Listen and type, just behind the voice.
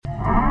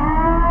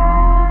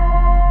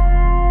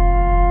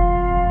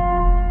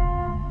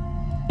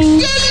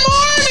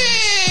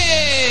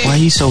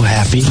so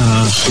happy.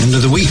 End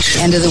of the week.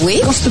 End of the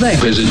week? What's today?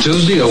 Is it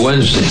Tuesday or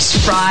Wednesday? It's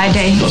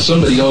Friday. Well,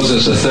 somebody owes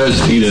us a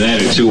Thursday. Either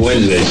that or 2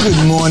 Wednesdays.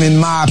 Good morning,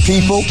 my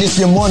people. It's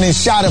your morning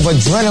shot of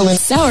adrenaline.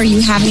 So, are you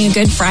having a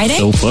good Friday?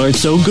 So far, it's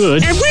so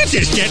good. And we're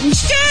just getting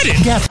started.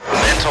 Yeah.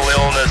 Mental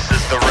illness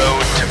is the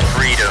road to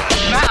freedom.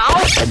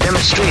 Now, A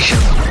demonstration.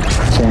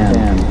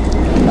 10,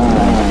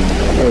 9,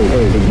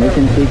 8.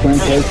 Ignition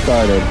sequence has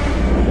started.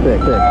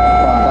 6,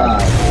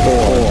 5, 4,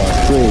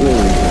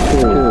 3,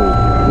 2, 1,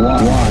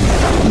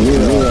 0.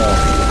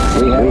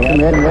 We have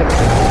commitment.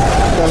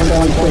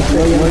 7.6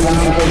 million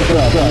pounds of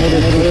drugs.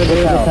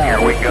 Here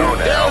we go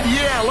now.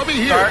 Yeah, let me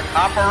hear Start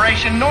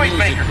Operation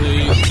Noisemaker.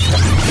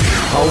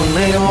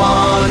 Only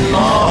one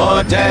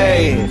more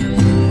day.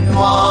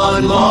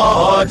 One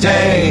more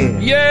day.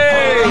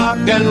 Yay!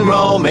 Rock and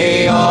roll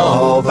me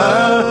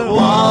over.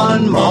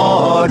 One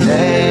more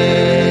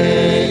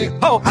day.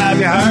 Oh, have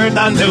you heard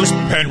the news,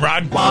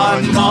 Penrod.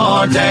 One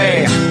more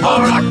day.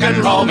 Oh, rock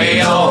and roll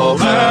me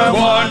over.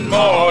 One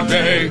more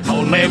day.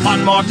 Only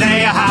one more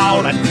day of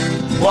howling.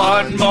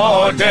 One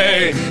more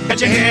day. Can't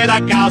you hear the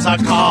gals are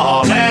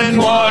calling?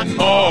 One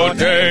more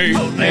day.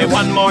 Only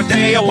one more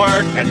day of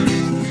working.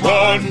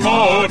 One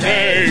more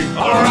day.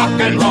 Rock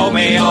and roll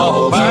me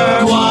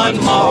over. One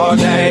more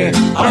day.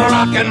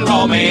 Rock and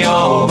roll me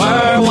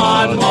over.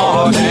 One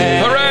more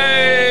day.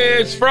 Hooray!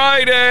 It's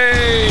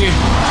Friday.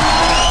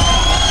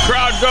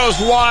 Crowd goes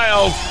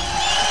wild.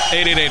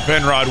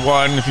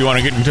 888-PENROD-1 if you want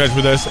to get in touch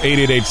with us.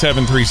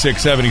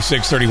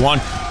 888-736-7631.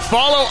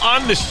 Follow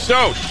on the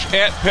Soch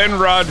at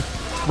Penrod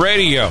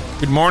Radio.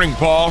 Good morning,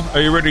 Paul.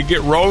 Are you ready to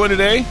get rolling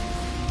today?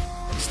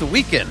 It's the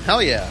weekend.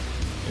 Hell yeah.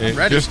 I'm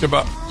ready. Just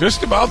about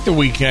the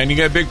weekend. You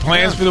got big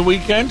plans for the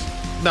weekend?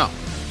 No.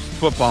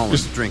 Football and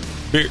Just drinking.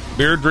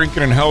 Beer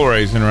drinking and hell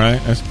raising, right?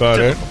 That's about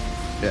Typical. it.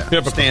 Yeah.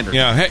 Typical. Standard.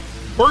 Yeah. Hey,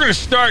 we're going to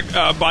start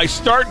by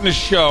starting the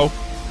show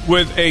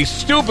with a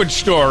stupid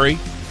story,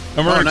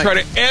 and we're going to try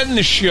to end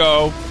the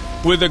show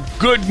with a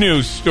good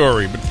news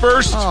story. But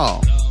first,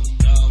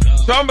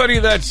 somebody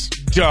that's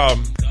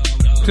dumb.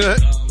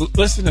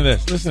 Listen to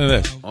this.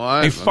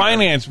 A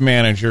finance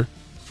manager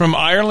from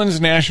Ireland's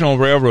National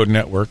Railroad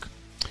Network.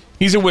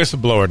 He's a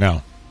whistleblower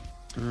now.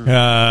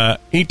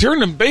 He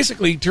turned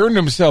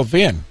himself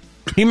in.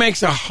 He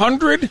makes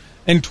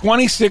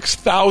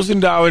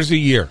 $126,000 a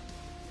year.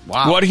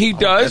 Wow. What he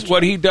does,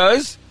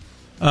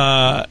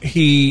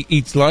 he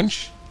eats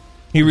lunch,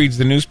 he reads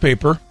the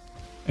newspaper,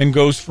 and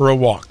goes for a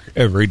walk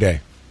every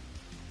day.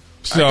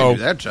 So I can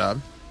do that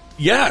job.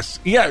 Yes.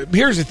 Yeah.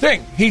 Here's the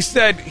thing. He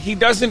said he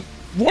doesn't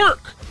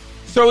work,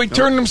 so he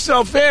turned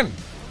himself in.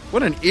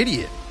 What an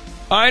idiot.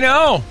 I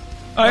know.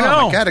 Oh,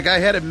 my God. A guy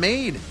had it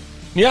made.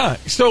 Yeah.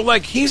 So,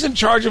 he's in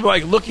charge of,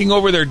 looking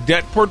over their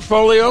debt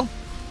portfolio. A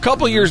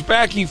couple years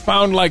back, he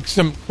found,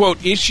 some,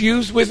 quote,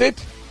 issues with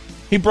it.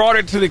 He brought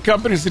it to the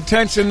company's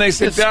attention. They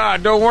said,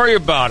 don't worry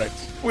about it.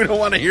 We don't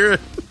want to hear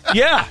it.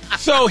 Yeah.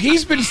 So,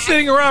 he's been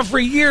sitting around for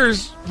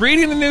years,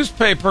 reading the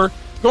newspaper,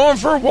 going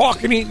for a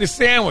walk and eating a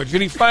sandwich.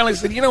 And he finally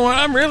said, you know what,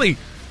 I'm really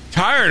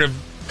tired of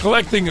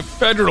collecting a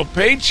federal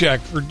paycheck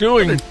for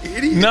doing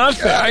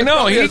nothing. God, I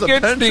know. He He has a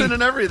gets pension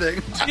and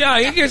everything. Yeah,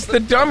 he gets the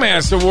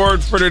dumbass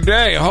award for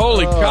today.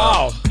 Holy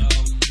cow.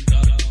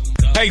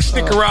 Hey,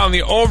 stick around.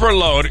 The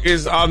overload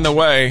is on the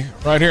way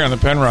right here on the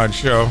Penrod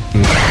Show.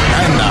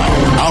 And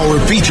now, our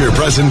feature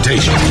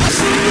presentation.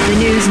 The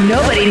news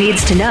nobody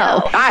needs to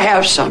know. I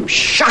have some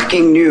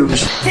shocking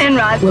news.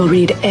 Penrod will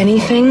read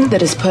anything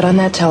that is put on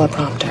that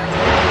teleprompter.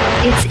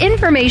 It's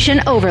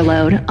information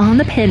overload on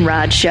the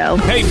Penrod Show.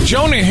 Hey,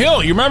 Jonah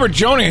Hill. You remember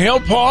Jonah Hill,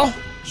 Paul?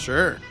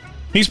 Sure.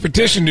 He's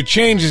petitioned to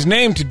change his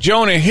name to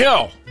Jonah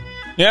Hill.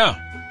 Yeah.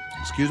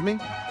 Excuse me?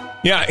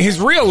 Yeah, his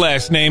real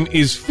last name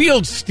is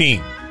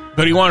Fieldstein,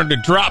 but he wanted to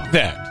drop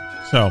that.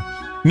 So,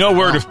 no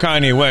word if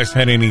Kanye West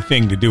had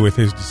anything to do with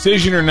his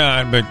decision or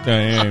not, but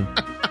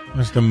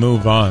just to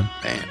move on.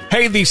 Man.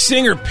 Hey, the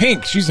singer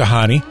Pink, she's a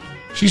hottie.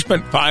 She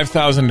spent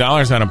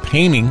 $5,000 on a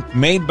painting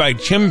made by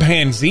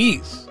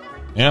chimpanzees.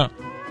 Yeah.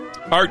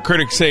 Art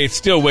critics say it's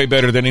still way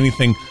better than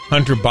anything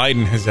Hunter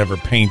Biden has ever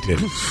painted.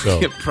 So,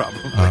 yeah,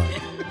 probably.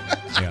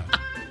 Yeah.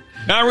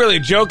 Not really a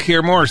joke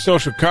here, more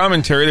social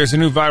commentary. There's a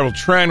new viral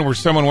trend where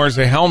someone wears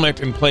a helmet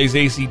and plays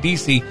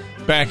AC/DC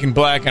Back in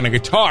Black on a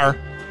guitar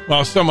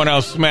while someone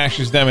else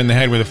smashes them in the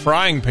head with a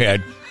frying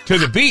pan to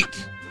the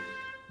beat.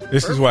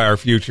 This is why our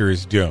future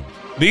is doomed.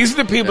 These are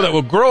the people that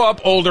will grow up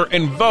older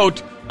and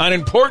vote on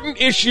important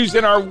issues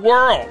in our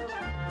world.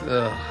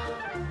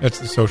 That's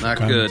the social Not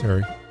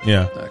commentary. Good.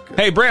 Yeah.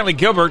 Hey, Brantley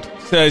Gilbert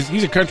says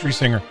he's a country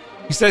singer.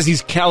 He says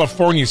he's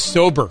California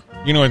sober.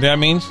 You know what that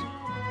means?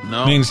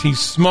 No. It means he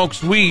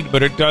smokes weed,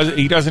 but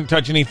he doesn't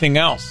touch anything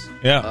else.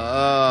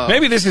 Yeah.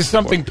 Maybe this is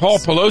something Paul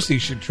Pelosi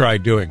should try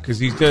doing because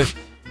he does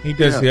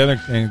the other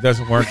thing. It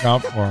doesn't work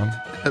out for him.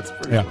 That's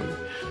pretty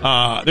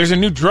funny. There's a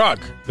new drug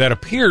that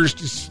appears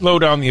to slow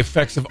down the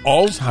effects of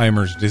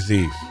Alzheimer's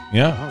disease.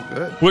 Yeah. Oh,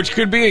 good. Which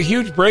could be a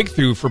huge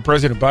breakthrough for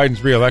President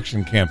Biden's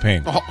re-election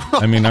campaign.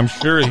 I mean, I'm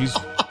sure he's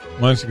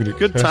wants to get it.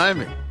 Good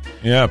timing.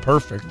 Yeah,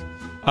 perfect.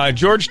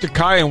 George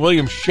Takei and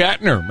William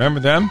Shatner, remember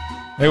them?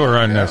 They were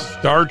on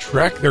Star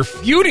Trek. They're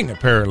feuding,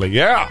 apparently.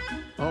 Yeah.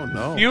 Oh,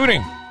 no.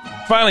 Feuding.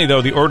 Finally,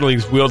 though, the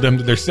orderlies wheeled them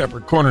to their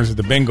separate corners of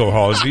the bingo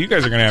hall. So you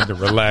guys are going to have to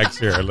relax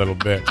here a little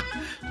bit.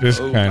 Just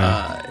kind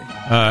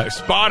of.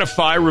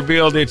 Spotify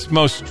revealed its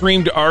most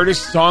streamed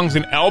artists, songs,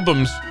 and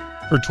albums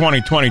for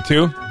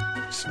 2022.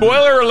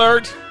 Spoiler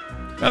alert.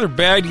 Another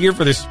bad year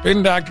for the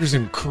Spin Doctors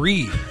and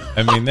Creed.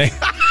 I mean, they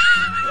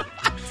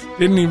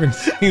didn't even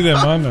see them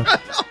on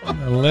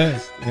the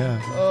list. Yeah.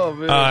 Oh,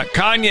 man.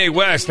 Kanye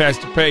West has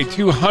to pay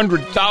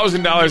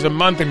 $200,000 a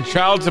month in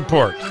child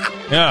support.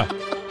 Yeah.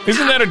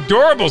 Isn't that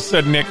adorable,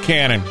 said Nick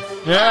Cannon.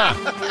 Yeah.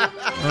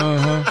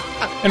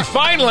 And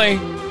finally,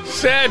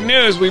 sad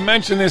news. We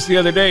mentioned this the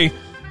other day.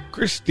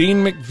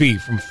 Christine McVie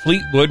from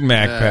Fleetwood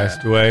Mac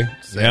passed away.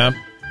 Sad.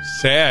 Yeah.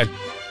 Sad.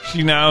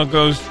 She now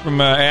goes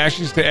from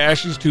ashes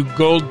to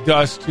gold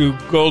dust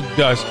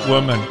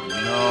woman.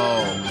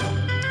 No.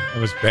 It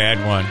was a bad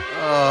one.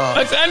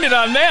 Let's end it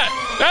on that.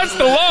 That's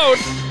the load.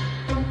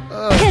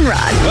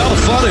 Penrod. Well,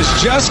 fun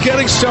is just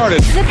getting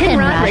started. The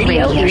Penrod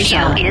Radio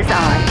Show is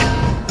on.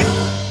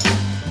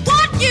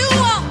 What you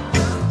want,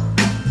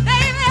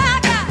 baby, I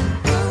got.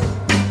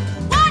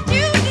 What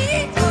you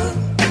need,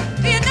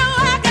 you know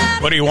I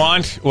got. What do you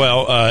want?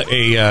 Well,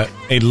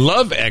 a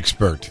love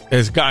expert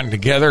has gotten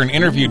together and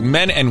interviewed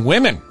men and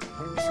women.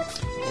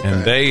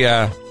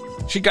 And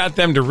she got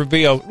them to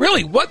reveal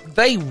really what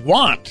they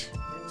want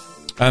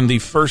on the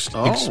first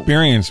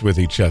experience with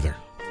each other.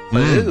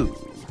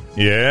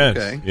 Yes,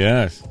 Okay.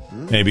 yes.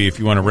 Maybe if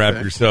you want to wrap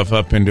yourself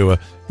up into a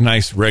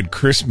nice red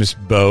Christmas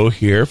bow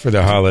here for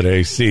the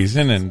holiday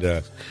season and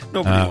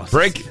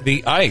break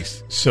the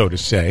ice, so to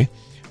say.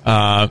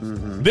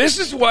 This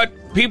is what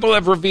people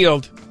have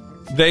revealed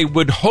they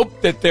would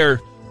hope that their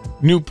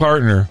new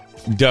partner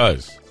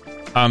does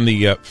on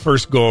the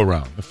first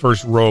go-around, the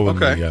first roll in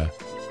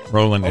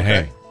the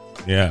hay.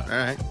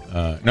 Yeah.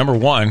 All right. Number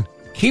one,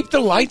 keep the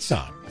lights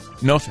on.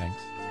 No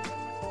thanks.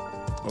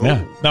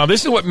 Yeah. Now,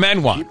 this is what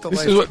men want.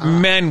 This is what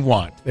men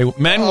want.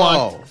 Men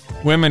want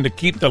women to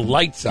keep the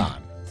lights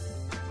on.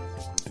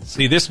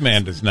 See, this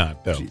man does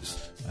not, though.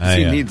 Does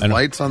he need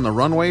lights on the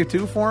runway,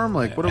 too, for him?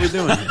 Like, what are we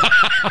doing here?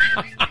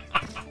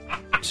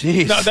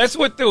 Jeez. No, that's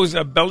what those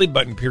belly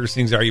button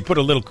piercings are. You put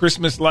a little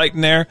Christmas light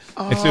in there.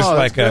 It's just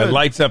like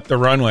lights up the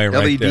runway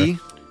right LED?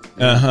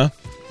 there.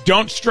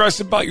 Don't stress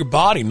about your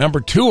body.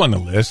 Number 2 on the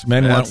list.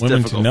 Men want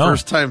women to know.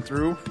 First time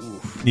through?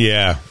 Oof.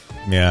 Yeah.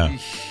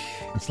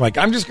 It's like,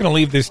 I'm just going to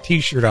leave this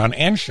T-shirt on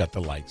and shut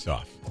the lights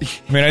off.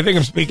 I mean, I think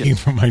I'm speaking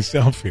for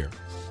myself here.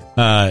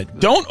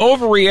 Don't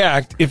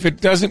overreact if it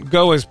doesn't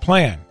go as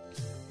planned,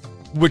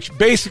 which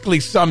basically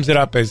sums it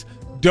up as,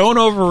 don't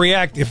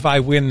overreact if I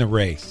win the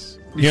race.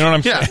 You know what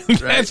I'm saying? Right.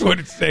 That's what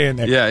it's saying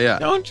there. Yeah.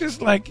 Don't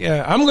just like,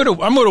 I'm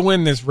gonna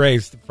win this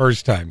race the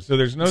first time. So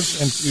there's no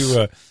sense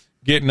you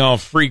getting all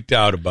freaked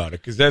out about it,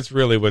 because that's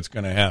really what's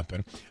going to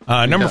happen.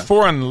 Number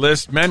 4 on the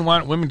list: men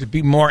want women to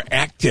be more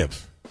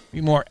active. Be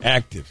more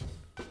active.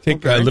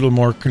 Take a little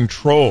more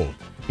control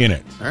in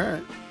it. All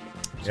right.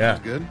 Yeah.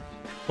 Sounds good.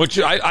 Which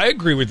I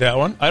agree with that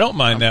one. I don't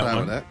mind that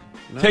one. That.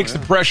 No, Takes the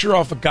pressure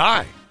off a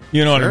guy.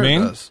 You know what I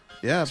mean? It does.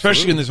 Yeah,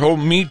 especially in this whole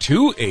Me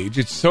Too age,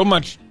 it's so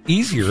much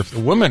easier if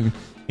the woman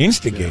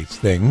instigates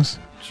things.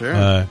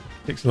 Sure.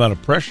 Takes a lot of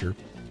pressure.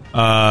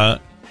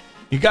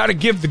 You got to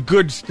give the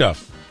good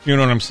stuff. You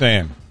know what I'm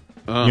saying?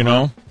 You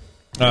know?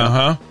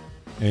 Yeah,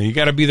 you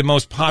got to be the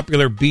most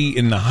popular bee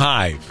in the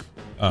hive.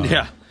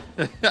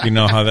 You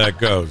know how that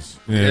goes.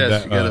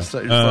 Yes, you got to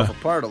set yourself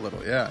apart a little,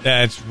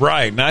 That's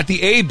right. Not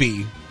the A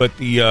bee, but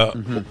the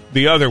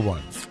other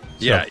one.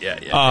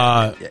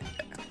 So,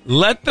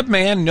 let the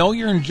man know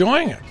you're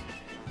enjoying it.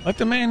 Let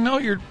the man know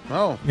you're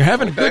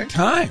having a good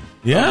time.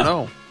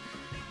 Yeah.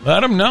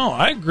 Let him know.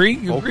 I agree.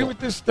 You agree with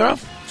this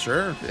stuff?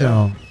 Sure.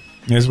 So,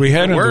 as we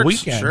head into the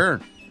weekend.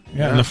 Sure.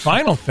 Yeah. And the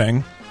final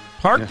thing,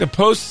 park the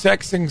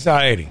post-sex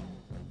anxiety.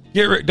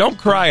 Don't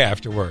cry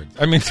afterwards.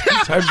 I mean,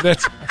 sometimes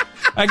that's...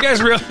 I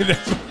guess really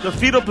that's... The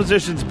fetal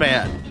position's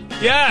bad.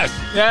 Yes.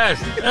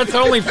 That's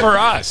only for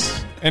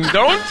us. And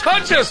don't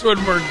touch us when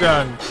we're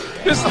done.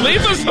 Just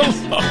leave us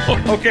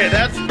alone. Okay,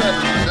 that's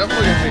better.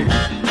 Definitely me.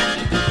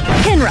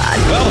 Penrod.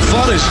 Well,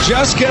 fun is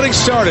just getting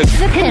started.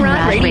 The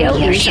Penrod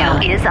Radio Show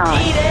is on.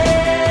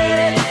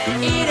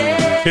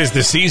 It's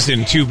the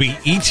season to be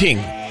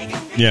eating.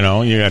 You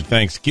know, you got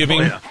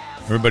Thanksgiving.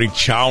 Everybody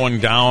chowing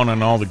down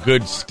on all the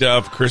good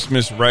stuff.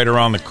 Christmas right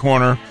around the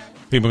corner.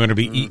 People are going to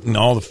be eating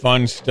all the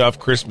fun stuff.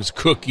 Christmas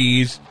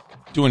cookies,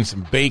 doing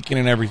some bacon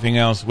and everything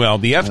else. Well,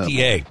 the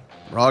FDA.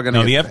 We're all going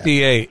to the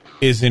FDA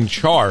is in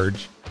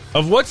charge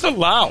of what's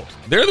allowed.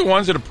 They're the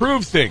ones that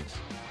approve things.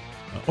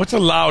 What's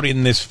allowed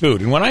in this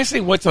food? And when I say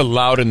what's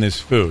allowed in this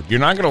food, you're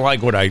not going to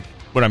like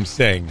what I'm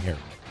saying here.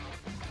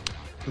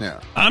 Yeah.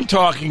 I'm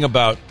talking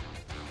about,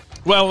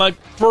 well, like,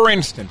 for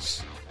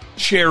instance,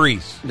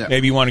 cherries. Yeah.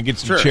 Maybe you want to get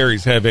some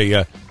cherries,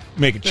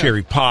 make a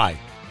cherry pie.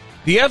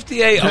 The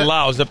FDA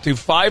allows up to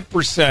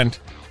 5%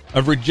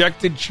 of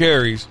rejected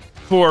cherries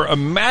for a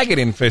maggot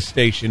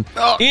infestation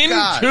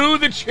into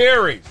the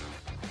cherries.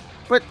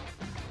 But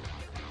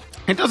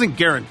It doesn't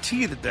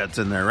guarantee that that's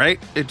in there, right?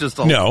 It just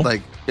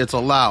it's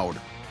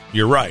allowed.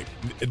 You're right.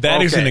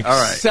 That is an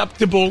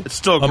acceptable It's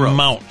still gross.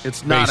 amount.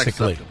 It's not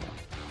basically. acceptable.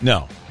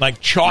 No,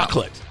 like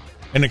chocolate. No.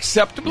 An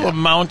acceptable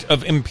amount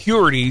of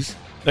impurities.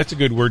 That's a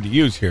good word to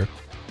use here.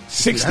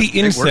 60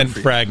 insect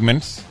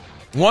fragments.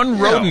 One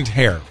rodent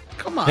hair.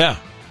 Come on. Yeah.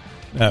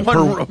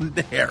 One rodent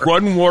hair.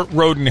 One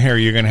rodent hair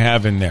you're going to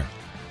have in there.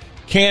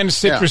 Canned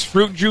citrus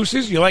fruit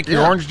juices. You like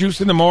your orange juice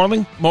in the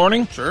morning?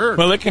 Sure.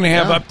 Well, it can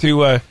have up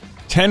to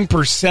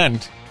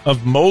 10%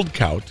 of mold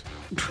count.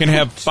 Can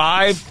have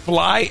 5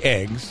 fly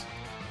eggs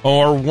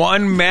or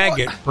 1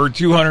 maggot per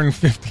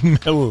 250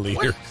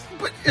 milliliters.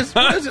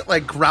 What is it,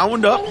 like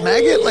ground up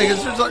maggot? Like,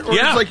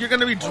 it's like you're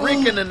going to be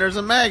drinking and there's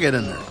a maggot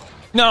in there.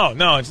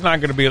 No, it's not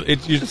going to be.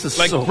 It's just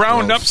like so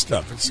ground up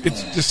stuff. It's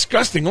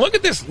disgusting. Look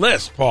at this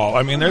list, Paul.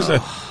 I mean, there's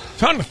a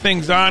ton of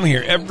things on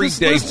here.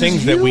 Everyday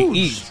things that we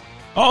eat.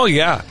 Oh,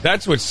 yeah.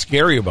 That's what's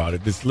scary about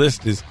it. This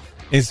list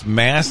is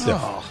massive.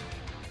 Oh.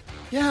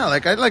 Yeah,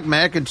 like I like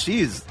mac and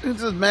cheese.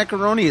 It's a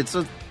macaroni. It's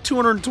a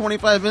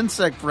 225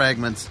 insect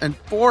fragments and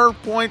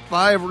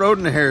 4.5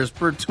 rodent hairs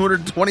per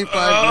 225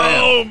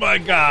 grams. Oh, my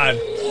God.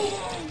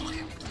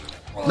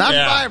 Not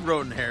 5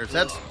 rodent hairs.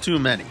 That's too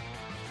many.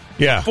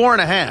 Yeah.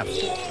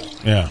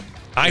 4.5. Yeah.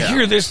 I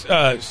hear this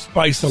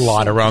spice a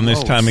lot around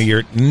this time of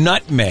year.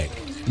 Nutmeg.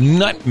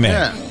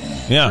 Yeah.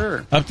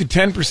 Sure. Up to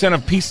 10%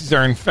 of pieces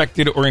are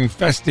infected or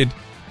infested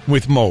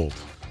with mold.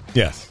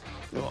 Yes.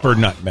 For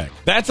nutmeg.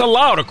 That's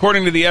allowed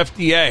according to the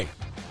FDA.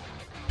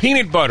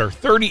 Peanut butter,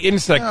 30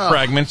 insect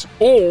fragments,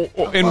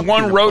 and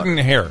 1 rodent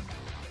hair.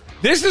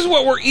 This is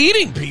what we're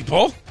eating,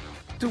 people.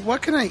 Dude,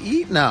 what can I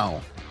eat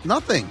now?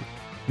 Nothing.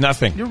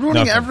 Nothing. You're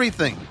ruining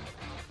everything.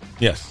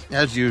 Yes.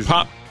 As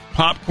usual.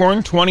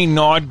 Popcorn, 20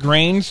 gnawed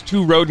grains,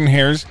 2 rodent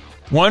hairs,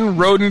 1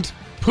 rodent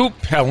poop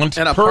pellet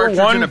and a per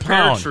 1 in a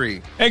pound. pear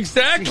tree.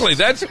 Exactly.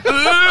 That's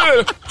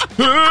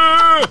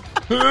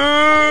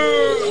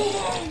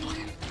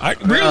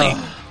really.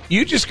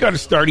 You just got to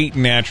start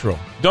eating natural.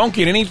 Don't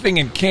get anything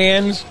in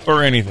cans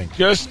or anything.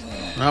 Just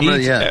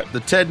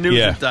the Ted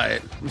Nugent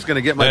diet. I'm just going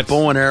to get my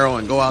bow and arrow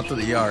and go out to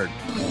the yard.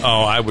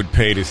 Oh, I would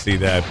pay to see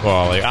that,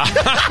 Paulie. I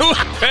would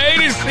pay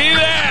to see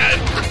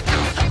that.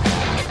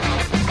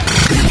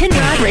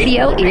 Pinrod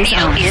Radio is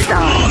on.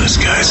 Oh, this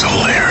guy's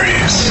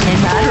hilarious.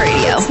 Pinrod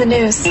Radio. It's the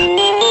news.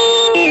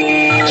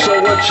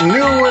 So what's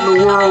new in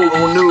the world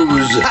of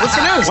news? What's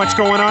the news? What's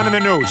going on in the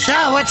news?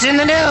 So what's in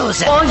the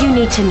news? All you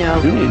need to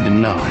know. You need to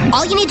know.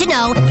 All you need to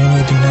know.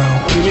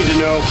 You need to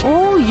know.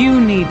 All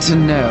you need to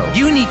know.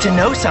 You need to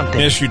know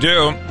something. Yes, you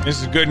do. This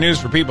is good news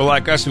for people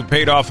like us who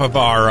paid off of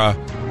our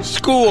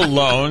school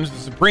loans. The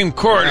Supreme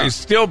Court is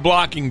still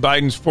blocking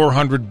Biden's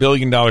 $400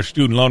 billion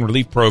student loan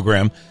relief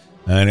program.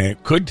 And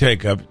it could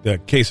take up the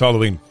case all the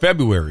way in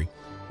February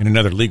in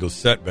another legal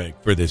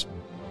setback for this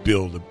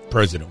bill the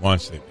president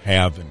wants to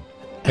have and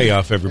pay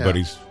off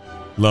everybody's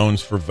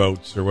loans for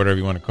votes or whatever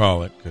you want to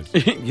call it.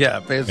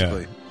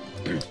 Basically.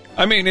 Yeah.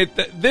 I mean,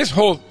 this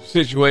whole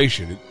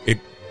situation,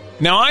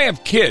 now I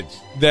have kids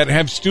that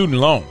have student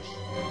loans.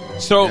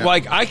 So,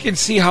 I can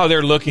see how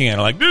they're looking at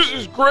it. Like, this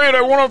is great.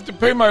 I won't have to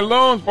pay my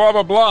loans, blah,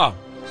 blah, blah.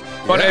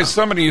 But as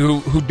somebody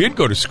who did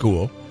go to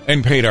school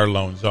and paid our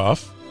loans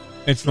off,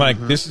 it's like,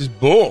 this is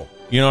bull.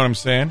 You know what I'm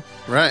saying?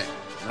 Right.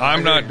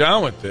 I'm not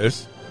down with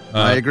this.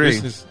 I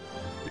agree.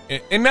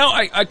 And now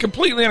I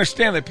completely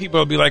understand that people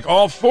will be like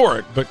all for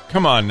it, but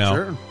come on now.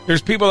 Sure.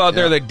 There's people out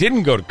there that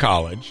didn't go to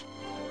college,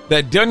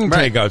 that didn't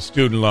take out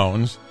student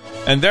loans,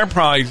 and they're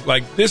probably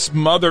like, this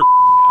mother, you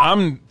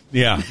know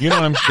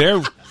what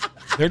I'm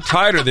they're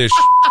tired of this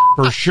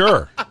for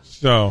sure.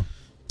 So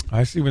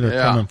I see where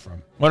they're coming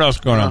from. What else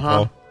going on,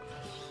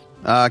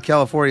 Paul?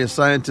 California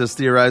scientist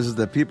theorizes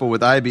that people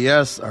with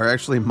IBS are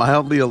actually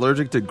mildly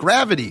allergic to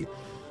gravity,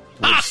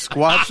 which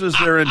squashes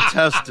their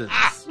intestines.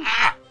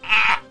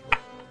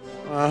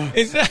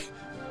 Is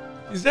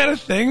that a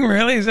thing,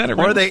 really? Is that a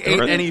or they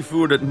ate any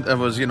food that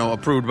was,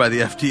 approved by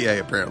the FDA,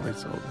 apparently.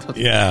 So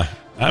yeah,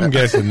 I'm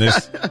guessing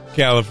this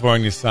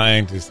California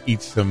scientist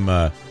eats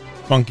some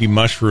funky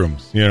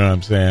mushrooms. You know what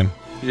I'm saying?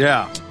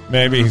 Yeah.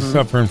 Maybe he's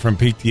suffering from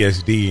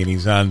PTSD and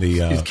he's on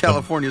the... he's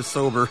California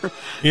sober.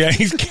 Yeah,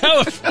 he's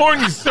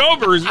California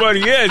sober is what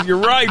he is. You're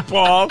right,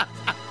 Paul.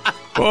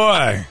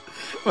 Boy.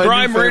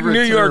 Crime-ridden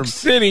New York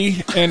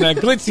City and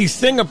glitzy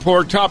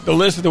Singapore top the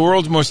list of the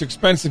world's most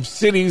expensive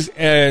cities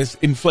as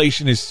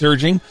inflation is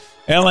surging.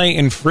 L.A.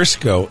 and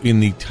Frisco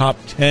in the top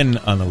 10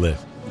 on the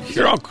list.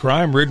 They're all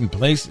crime-ridden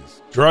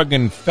places.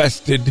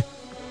 Drug-infested,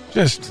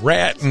 just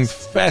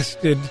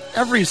rat-infested.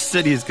 Every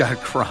city's got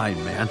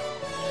crime, man.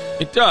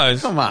 It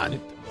does. Come on.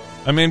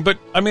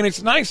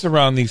 It's nice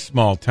around these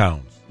small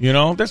towns. You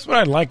know, that's what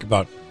I like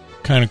about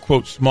kind of,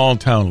 quote, small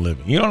town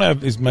living. You don't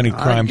have as many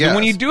crimes. And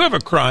when you do have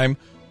a crime,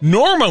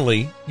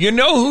 normally you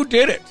know who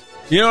did it.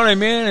 You know what I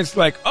mean? It's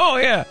like, oh,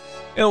 yeah,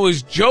 it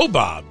was Joe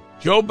Bob.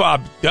 Joe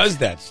Bob does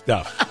that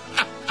stuff.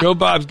 Joe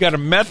Bob's got a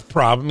meth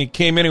problem. He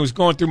came in, he was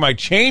going through my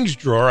change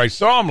drawer. I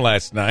saw him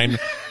last night.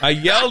 I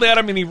yelled at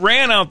him, and he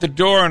ran out the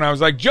door, and I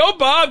was like, Joe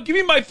Bob, give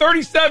me my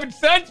 37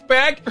 cents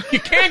back. You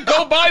can't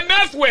go buy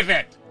meth with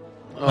it.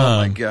 Oh,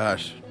 my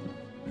gosh.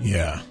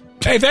 Yeah.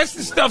 Hey, that's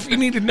the stuff you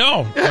need to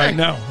know right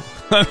now.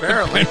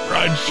 Apparently.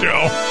 Rod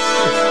Show.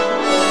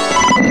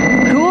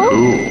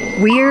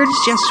 Cool, weird,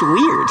 Just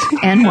weird.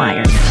 and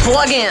wired.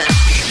 Plug in.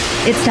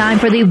 It's time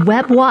for the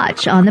Web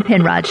Watch on the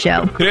Penrod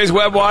Show. Today's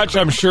Web Watch,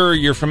 I'm sure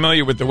you're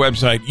familiar with the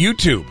website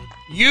YouTube.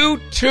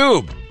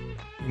 YouTube.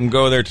 You can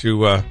go there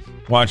to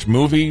watch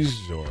movies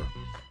or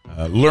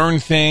learn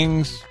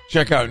things,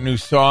 check out new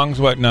songs,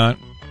 whatnot.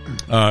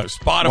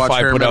 Spotify Watch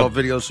hair put metal out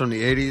videos from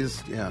the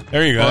 80s. Yeah.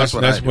 There you go.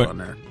 Well, That's what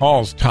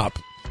Paul's top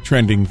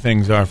trending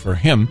things are for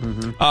him.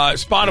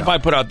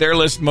 Spotify put out their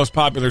list of most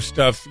popular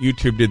stuff.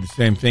 YouTube did the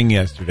same thing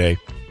yesterday.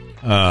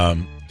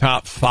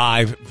 Top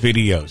 5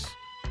 videos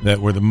that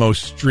were the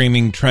most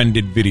streaming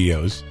trended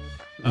videos.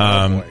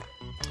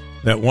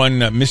 That one,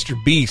 Mr.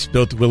 Beast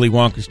built Willy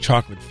Wonka's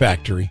chocolate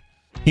factory.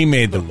 He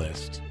made the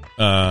list.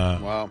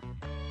 Wow.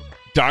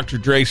 Dr.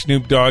 Dre,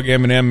 Snoop Dogg,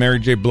 Eminem, Mary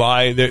J.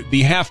 Blige,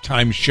 the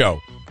halftime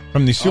show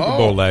from the Super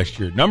Bowl last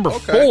year. Number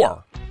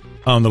 4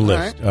 on the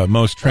list. Right.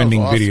 Most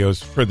trending awesome.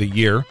 videos for the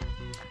year.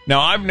 Now,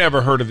 I've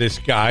never heard of this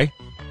guy.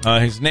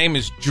 His name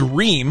is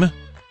Dream.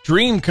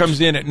 Dream comes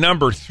in at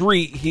number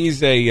 3.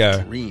 He's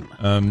a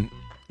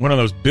one of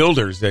those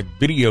builders, that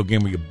video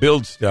game where you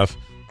build stuff.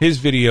 His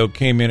video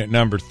came in at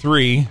number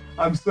 3.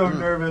 I'm so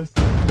nervous.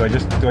 Do I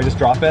just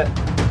drop it?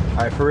 All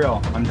right, for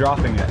real. I'm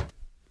dropping it.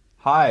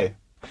 Hi.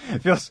 It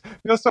feels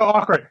so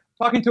awkward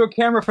talking to a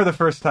camera for the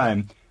first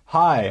time.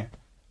 Hi.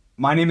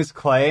 My name is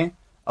Clay,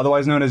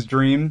 otherwise known as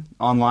Dream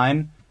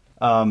online.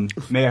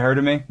 May have heard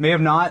of me, may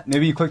have not.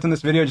 Maybe you clicked on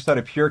this video just out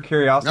of pure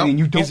curiosity and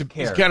you don't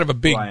care. He's kind of a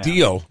big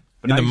deal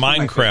in the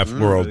Minecraft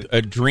world.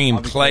 A Dream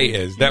Clay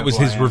is. That was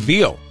his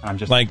reveal.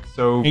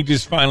 He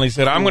just finally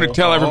said, I'm going to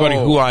tell everybody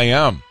who I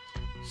am.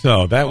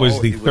 So that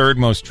was the third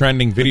most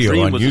trending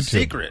video on YouTube. A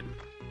secret.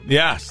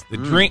 Yes, the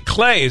Dream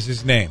Clay is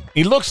his name.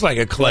 He looks like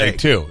a Clay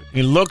too.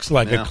 He looks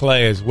like a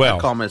Clay as well. I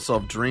call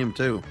myself Dream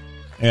too.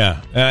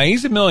 Yeah,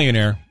 he's a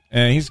millionaire,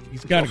 and he's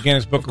got a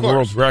Guinness Book of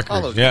World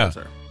Records. Yeah,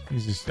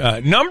 he's just,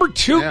 number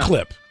 2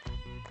 clip.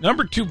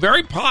 Number 2,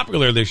 very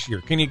popular this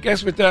year. Can you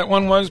guess what that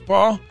one was,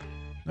 Paul?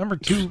 Number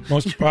 2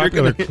 most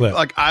popular clip.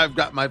 Like I've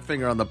got my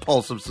finger on the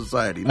pulse of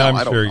society. No, I'm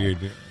I don't sure know. you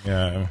do.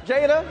 Yeah.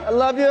 Jada, I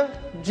love you.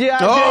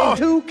 G.I. Jane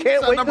 2,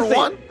 can't wait number to see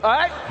 1? it. All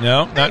right?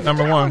 No, not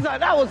number 1.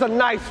 That was a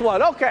nice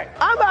one. Okay.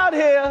 I'm out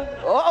here.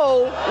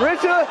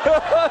 Richard.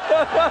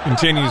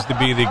 Continues to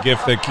be the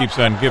gift that keeps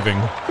on giving.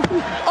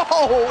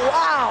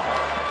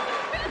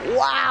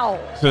 Wow.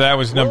 So that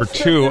was number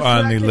 2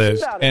 on the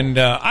list. And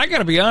I got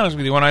to be honest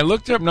with you, when I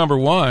looked up number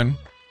 1,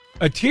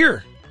 a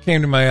tear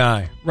came to my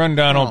eye, run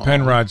down old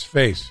Penrod's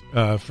face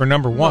for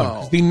number 1.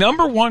 'Cause the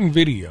number 1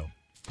 video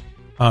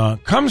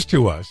comes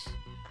to us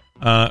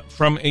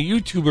from a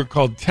YouTuber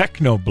called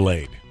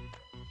Technoblade.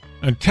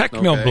 And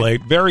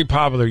Technoblade, very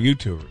popular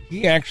YouTuber.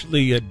 He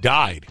actually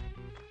died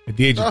at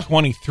the age of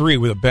 23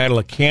 with a battle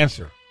of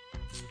cancer.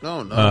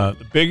 Oh, no.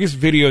 The biggest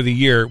video of the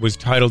year was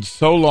titled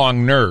So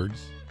Long Nerds.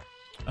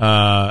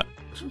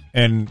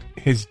 And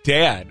his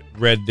dad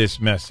read this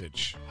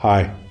message.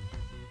 Hi,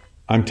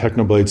 I'm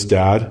Technoblade's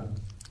dad.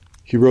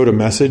 He wrote a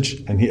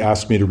message and he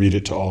asked me to read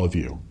it to all of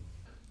you.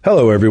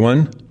 Hello,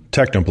 everyone.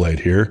 Technoblade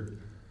here.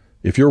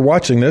 If you're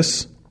watching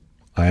this,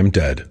 I am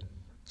dead.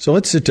 So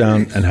let's sit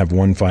down and have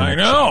one final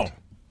chat.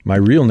 My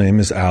real name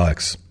is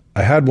Alex.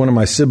 I had one of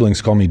my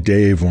siblings call me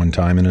Dave one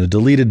time in a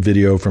deleted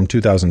video from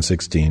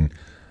 2016,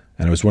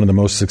 and it was one of the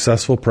most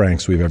successful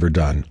pranks we've ever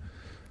done.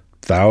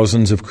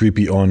 Thousands of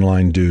creepy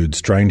online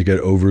dudes trying to get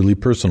overly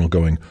personal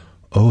going,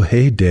 "Oh,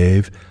 hey,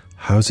 Dave,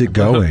 how's it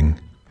going?"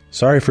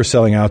 Sorry for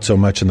selling out so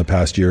much in the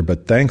past year,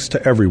 but thanks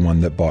to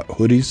everyone that bought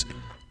hoodies,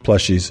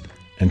 plushies,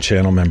 and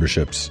channel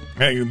memberships.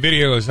 Hey, your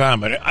video goes on,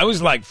 but I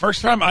was like,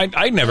 first time,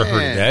 I never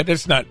heard of that.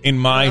 That's not in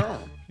my,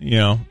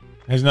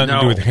 has nothing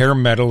to do with hair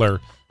metal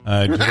or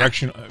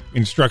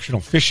instructional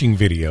fishing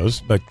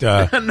videos. But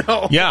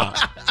yeah,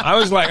 I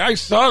was like, I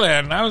saw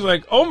that, and I was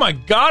like, oh my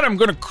God, I'm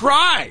going to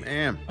cry.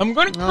 Damn. I'm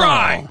going to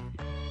cry.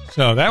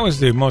 So that was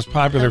the most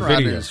popular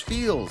video. His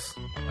feels.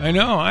 I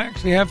know. I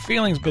actually have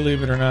feelings,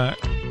 believe it or not.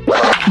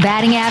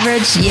 Batting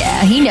average?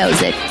 Yeah, he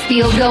knows it.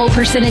 Field goal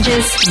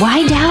percentages?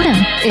 Why doubt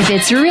him? If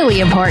it's really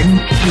important,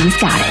 he's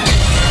got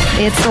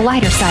it. It's the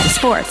lighter side of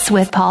sports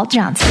with Paul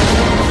Johnson.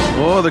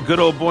 Oh, the good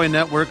old boy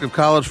network of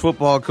college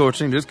football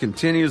coaching just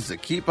continues to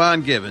keep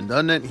on giving,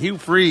 doesn't it? Hugh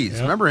Freeze,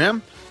 remember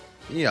him?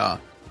 He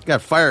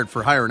got fired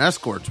for hiring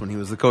escorts when he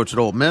was the coach at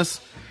Ole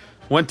Miss.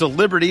 Went to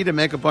Liberty to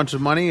make a bunch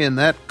of money in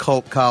that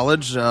cult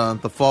college, the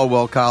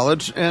Falwell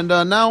College, and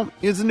now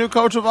he's the new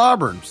coach of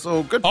Auburn.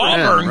 So good for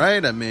him,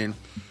 right? I mean,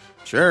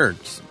 sure,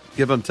 just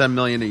give him $10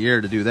 million a year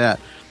to do that.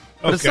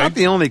 But it's not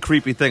the only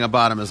creepy thing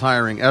about him is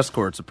hiring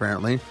escorts.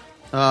 Apparently,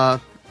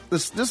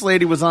 this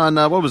lady was on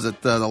what was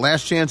it? The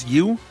Last Chance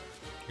U?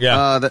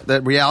 Yeah,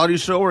 that reality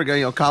show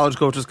where college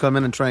coaches come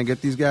in and try and get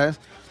these guys.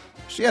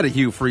 She had a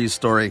Hugh Freeze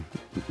story.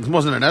 It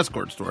wasn't an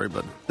escort story,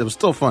 but it was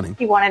still funny.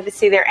 He wanted to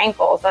see their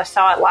ankles. I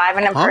saw it live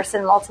and in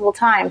person multiple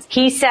times.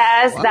 He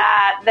says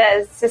that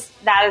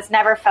has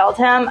never failed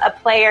him. A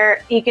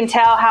player, you can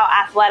tell how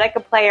athletic a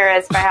player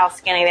is by how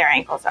skinny their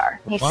ankles are.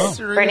 He says,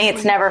 Brittany,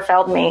 it's never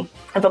failed me.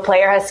 If a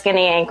player has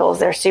skinny ankles,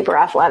 they're super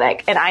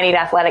athletic, and I need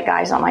athletic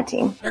guys on my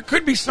team. There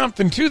could be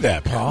something to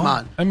that, Paul. Come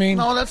on. I mean,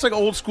 no, that's like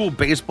old school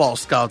baseball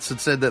scouts that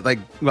said that like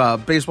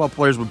baseball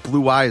players with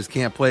blue eyes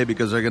can't play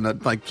because they're gonna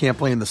can't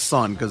play in the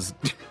sun because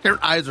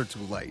their eyes are too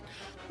light.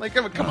 Like,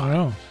 come on.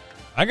 Know.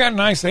 I got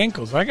nice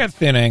ankles. I got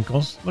thin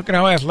ankles. Look at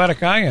how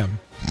athletic I am.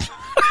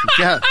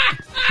 Yeah,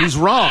 he's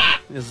wrong.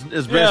 Is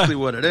basically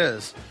what it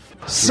is.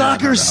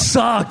 Soccer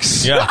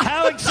sucks. Yeah.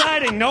 How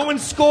exciting. No one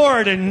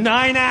scored in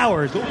 9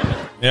 hours.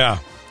 Yeah.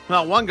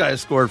 Well, one guy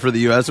scored for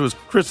the U.S. It was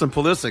Christian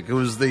Pulisic, who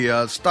was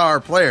the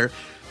star player.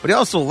 But he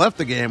also left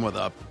the game with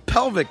a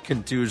pelvic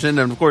contusion.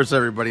 And, of course,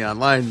 everybody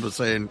online was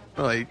saying,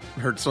 he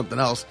heard something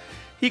else.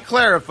 He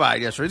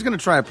clarified yesterday. He's going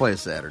to try and play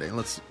Saturday.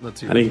 Let's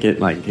hear it. I didn't get,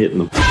 hit in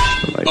the...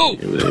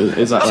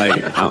 It's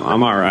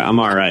I'm all right. I'm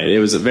all right. It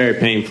was very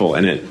painful,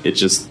 and it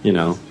just,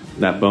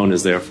 that bone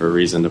is there for a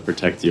reason to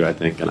protect you, I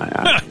think. And I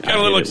got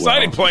a little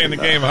excited playing the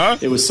game, huh?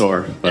 It was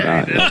sore, but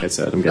like I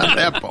said, I'm getting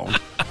that bone.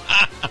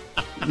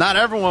 Not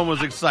everyone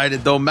was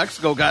excited, though.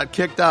 Mexico got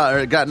kicked out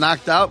or got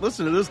knocked out.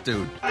 Listen to this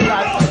dude.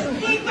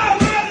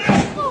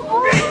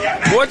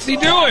 What's he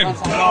doing?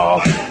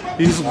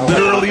 He's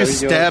literally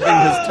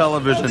stabbing his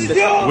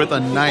television with a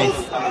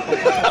knife.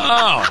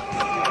 Oh.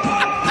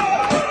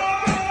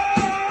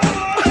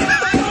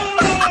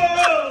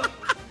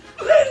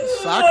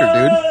 Soccer,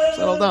 dude.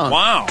 Settle down.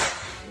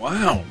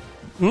 Wow.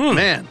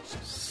 Man,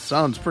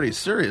 sounds pretty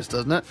serious,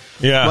 doesn't it?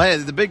 Yeah. Well,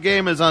 hey, the big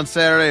game is on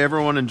Saturday.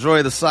 Everyone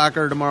enjoy the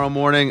soccer tomorrow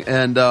morning.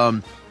 And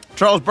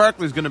Charles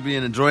Barkley's going to be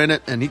enjoying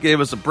it, and he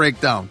gave us a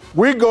breakdown.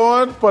 We're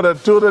going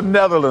to the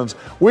Netherlands.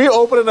 We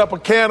opening up a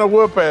can of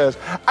whoop ass.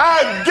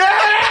 I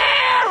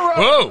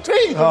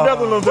guarantee the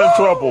Netherlands in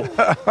trouble.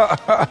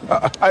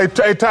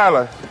 Hey,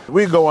 Tyler,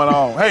 we going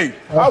on. Hey,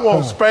 I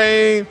want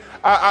Spain.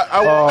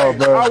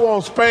 I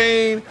want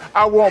Spain.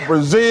 I want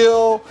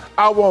Brazil.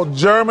 I want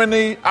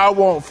Germany. I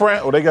want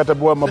France. Oh, they got that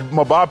boy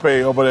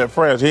Mbappe over there in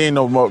France. He ain't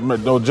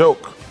no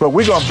joke. But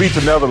we're going to beat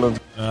the Netherlands.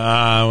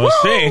 We'll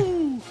see.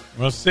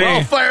 We'll see. We're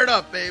all fired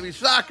up, baby.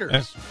 Soccer.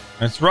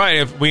 That's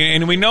right.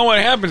 We know what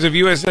happens if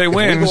USA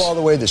wins. If we go all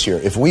the way this year,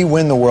 if we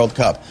win the World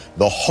Cup,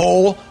 the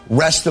whole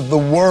rest of the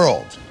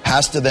world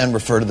has to then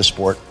refer to the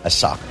sport as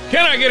soccer.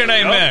 Can I get an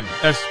amen?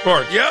 That's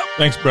sports. Yep.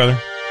 Thanks, brother.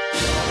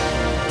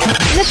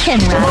 The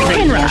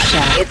Penrod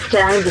Show. It's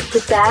time to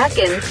sit back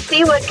and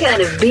see what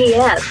kind of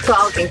BS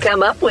Paul can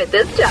come up with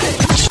this time.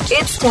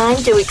 It's time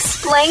to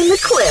explain the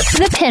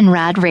clip. The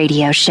Penrod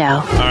Radio Show.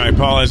 All right,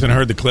 Paul hasn't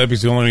heard the clip.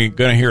 He's only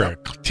going to hear a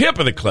tip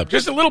of the clip,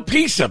 just a little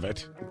piece of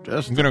it.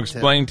 I'm going to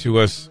explain to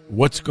us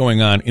what's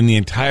going on in the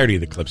entirety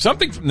of the clip.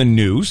 Something from the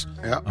news,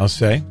 I'll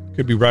say.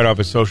 Could be right off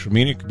his social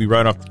media. Could be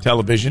right off the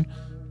television.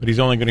 But he's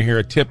only going to hear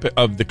a tip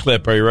of the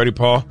clip. Are you ready,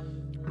 Paul?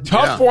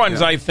 Tough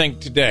ones, I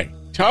think, today.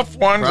 Tough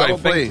ones, Probably. I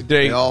think,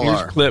 today.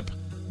 Here's clip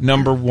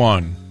number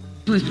 1.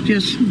 Let's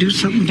just do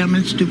something dumb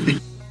and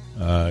stupid.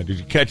 Did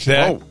you catch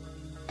that? No.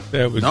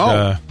 That was.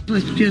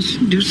 Let's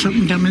just do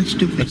something dumb and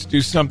stupid. Let's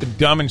do something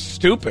dumb and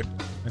stupid.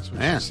 That's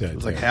what she said. It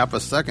was like half a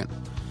second.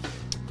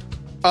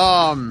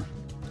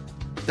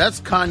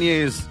 That's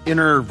Kanye's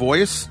inner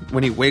voice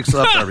when he wakes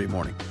up every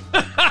morning.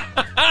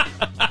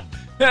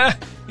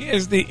 He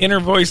has the inner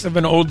voice of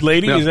an old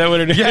lady. No. Is that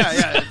what it is?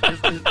 Yeah.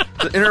 It's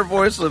the inner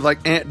voice of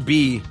like Aunt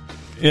B.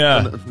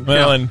 Yeah.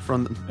 An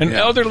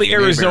elderly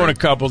Arizona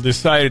couple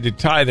decided to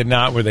tie the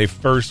knot where they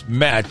first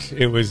met.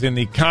 It was in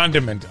the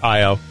condiment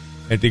aisle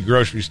at the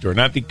grocery store.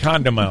 Not the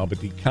condom aisle, but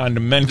the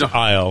condiment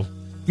aisle.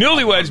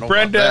 Newlyweds,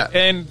 Brenda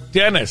and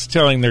Dennis,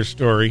 telling their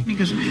story. He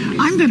goes,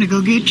 I'm going to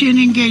go get you an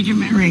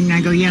engagement ring. And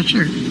I go, yes,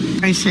 sir.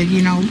 I said,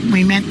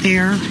 we met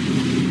there.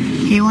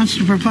 He wants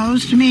to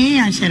propose to me.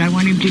 I said, I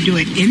want him to do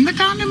it in the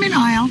condiment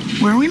aisle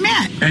where we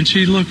met. And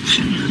she looked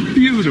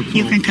beautiful.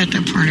 You can cut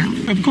that part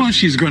out. Of course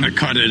she's going to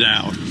cut it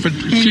out. But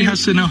she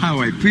has to know how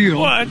I feel.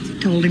 What?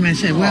 Told him, I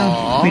said,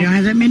 well, we don't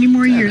have that many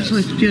more years.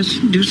 Let's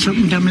just do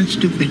something dumb and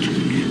stupid.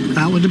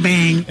 Out with a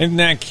bang. Isn't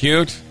that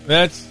cute?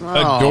 That's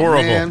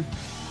adorable. Man.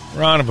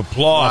 Round of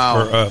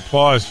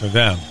applause for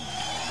them.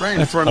 Right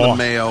in front of the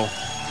Mayo.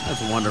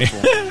 That's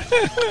wonderful.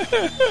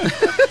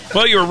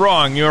 Well, you're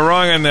wrong. You were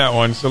wrong on that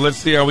one. So let's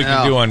see how we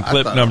can do on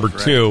clip number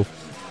 2.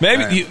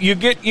 Maybe right. you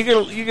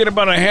get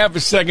about a half a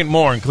second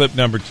more in clip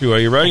number 2. Are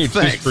you ready? It's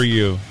just for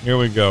you. Here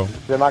we go.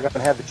 They're not going to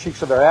have the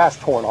cheeks of their ass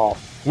torn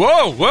off.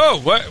 Whoa!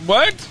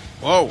 What?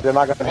 Whoa! They're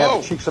not going to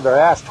have the cheeks of their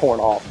ass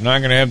torn off. Not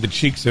going to have the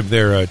cheeks of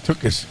their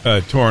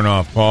tuchus torn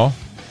off, Paul.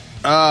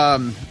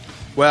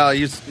 Well,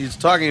 he's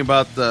talking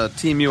about the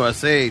Team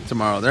USA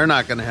tomorrow. They're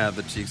not going to have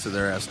the cheeks of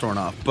their ass torn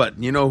off. But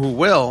you know who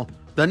will?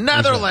 The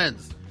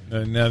Netherlands.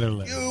 The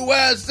Netherlands.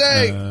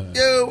 USA.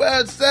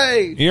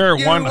 You're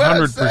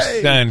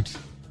 100%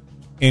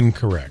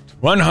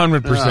 incorrect.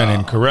 100%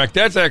 incorrect.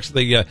 That's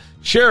actually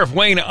Sheriff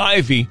Wayne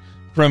Ivey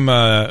from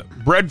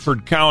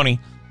Bedford County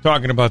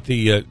talking about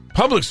the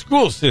public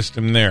school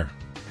system there.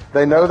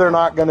 They know they're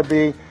not going to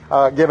be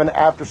given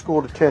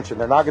after-school detention.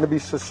 They're not going to be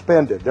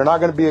suspended. They're not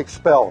going to be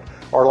expelled.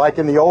 Or like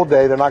in the old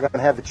day, they're not going to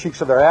have the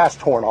cheeks of their ass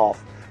torn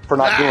off for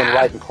not doing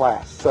right in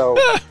class. So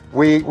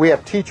we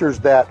have teachers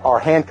that are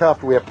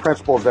handcuffed. We have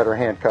principals that are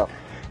handcuffed.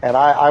 And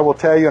I will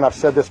tell you, and I've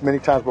said this many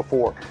times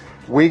before,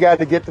 we got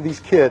to get to these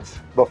kids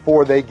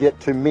before they get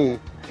to me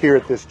here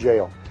at this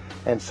jail.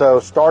 And so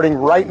starting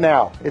right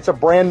now, it's a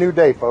brand new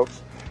day,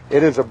 folks.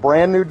 It is a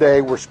brand new day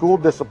where school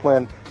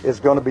discipline is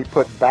going to be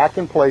put back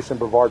in place in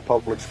Brevard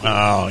Public Schools.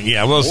 Oh,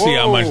 yeah, we'll see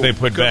how much they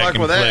put back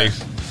in place.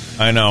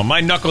 That. I know.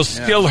 My knuckles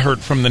still hurt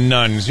from the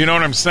nuns. You know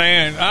what I'm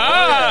saying?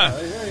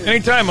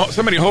 Anytime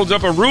somebody holds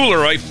up a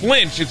ruler, I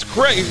flinch. It's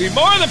crazy.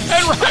 More of the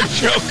Penrod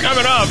Show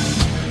coming up.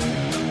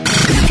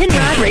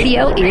 Penrod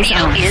Radio is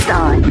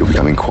on. You're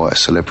becoming quite a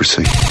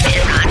celebrity.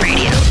 Penrod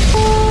Radio.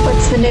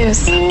 What's the news?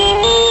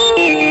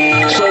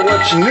 So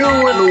what's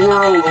new in the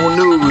world of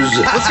news?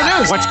 What's the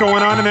news? What's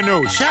going on in the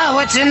news? So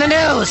what's in the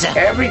news?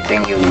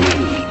 Everything you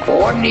need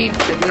or need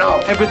to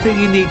know. Everything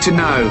you need to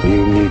know.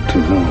 You need to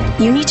know.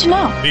 You need to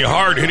know. The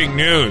hard-hitting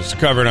news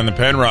covered on the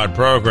Penrod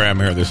program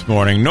here this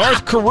morning.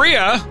 North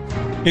Korea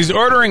is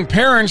ordering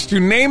parents to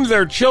name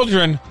their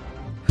children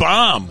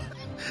bomb,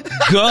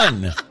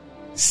 gun,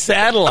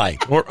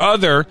 satellite, or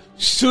other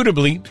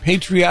suitably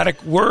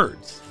patriotic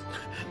words.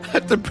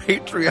 The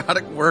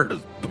patriotic word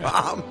is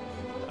bomb.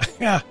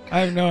 Yeah,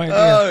 I have no idea.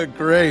 Oh,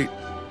 great.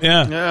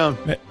 Yeah.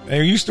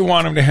 They used to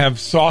want them to have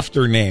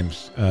softer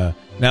names.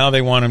 Now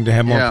they want them to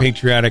have more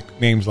patriotic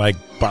names like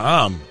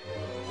bomb,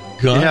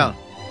 gun,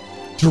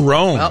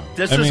 drone. Well,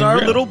 this is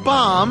our little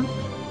bomb.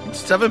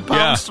 7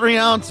 pounds, 3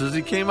 ounces.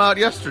 He came out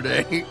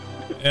yesterday.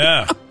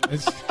 Yeah.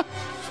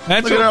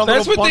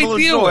 That's what they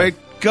deal with.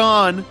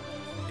 Gun.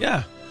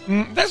 Yeah.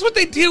 That's what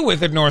they deal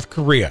with in North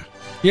Korea.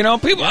 You know,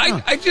 people,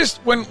 I just,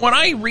 when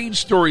I read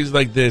stories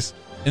like this,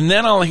 and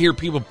then I'll hear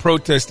people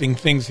protesting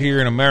things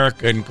here in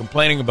America and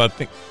complaining about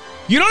things.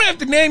 You don't have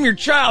to name your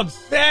child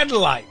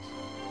Satellite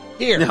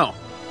here. No.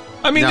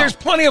 I mean, there's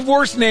plenty of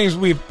worse names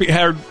we've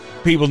heard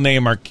people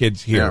name our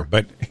kids here,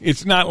 but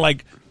it's not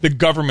like the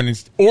government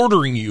is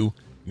ordering you,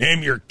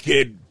 name your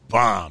kid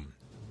Bomb.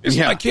 It's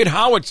my kid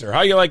Howitzer.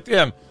 How you like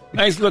them?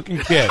 Nice looking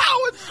kid.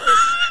 Howitzer.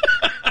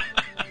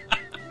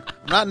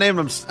 I'm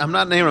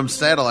not naming him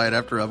Satellite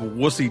after a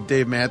wussy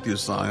Dave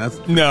Matthews song. That's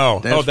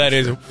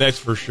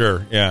for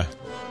sure. Yeah.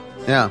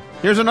 Yeah.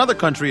 Here's another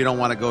country you don't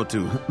want to go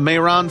to.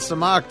 Mehran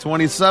Samak,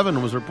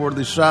 27, was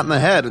reportedly shot in the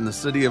head in the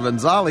city of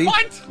Anzali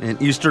in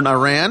eastern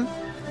Iran.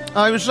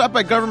 He was shot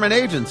by government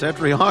agents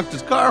after he honked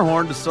his car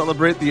horn to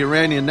celebrate the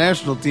Iranian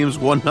national team's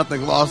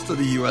 1-0 loss to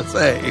the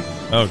USA.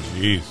 Oh,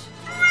 jeez.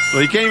 So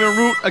you can't even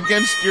root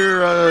against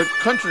your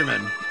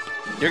countrymen.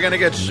 You're going to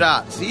get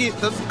shot. See,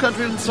 this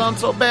country doesn't sound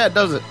so bad,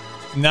 does it?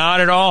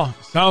 Not at all.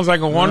 Sounds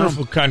like a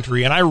wonderful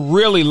country, and I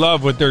really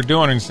love what they're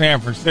doing in San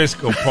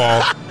Francisco,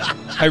 Paul.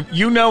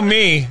 You know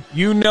me.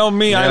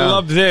 I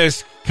love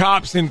this.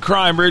 Cops in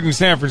crime-ridden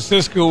San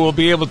Francisco will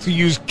be able to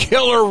use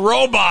killer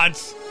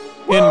robots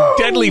in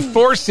deadly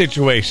force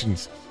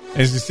situations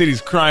as the city's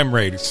crime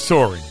rate is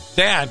soaring.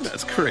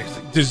 That's crazy.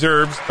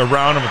 Deserves a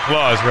round of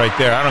applause right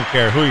there. I don't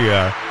care who you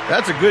are.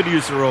 That's a good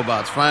use of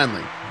robots,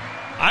 finally.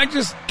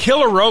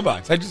 Killer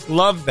robots. I just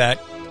love that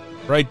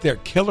right there.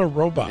 Killer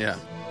robots. Yeah.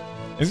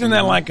 Isn't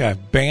that like a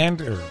band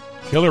or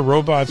Killer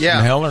Robots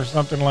from Hell or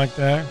something like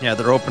that? Yeah,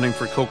 they're opening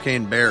for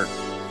Cocaine Bear.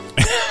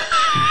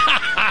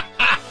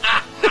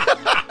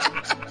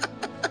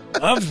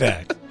 Love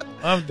that.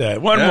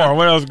 One more.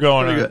 What else is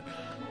going on? Good.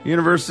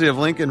 University of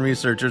Lincoln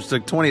researchers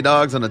took 20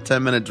 dogs on a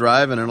 10-minute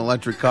drive in an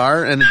electric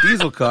car and a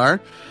diesel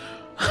car.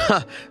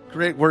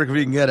 Great work if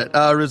you can get it.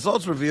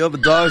 Results reveal the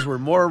dogs were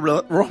more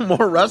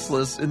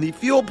restless in the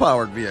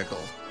fuel-powered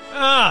vehicles.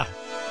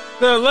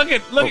 So look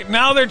at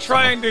now they're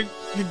trying to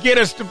get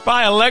us to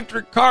buy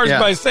electric cars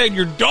by saying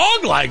your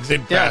dog likes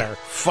it better.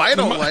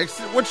 Fido likes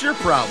it. What's your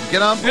problem?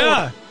 Get on board.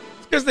 Yeah.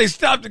 It's because they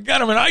stopped and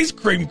got him an ice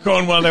cream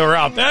cone while they were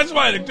out. That's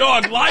why the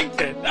dog liked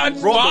it. That's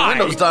Rolled why. the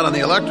windows down on the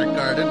electric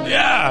car, didn't you?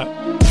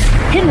 Yeah.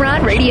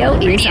 Penrod Radio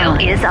is on.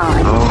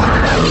 Penrod.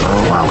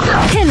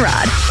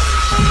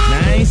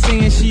 Now I ain't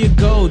saying she a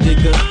gold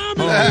digger,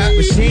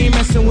 but she ain't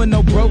messing with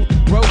no broke.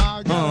 Get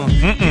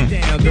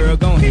down, girl.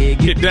 Go ahead.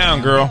 Get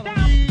down, girl.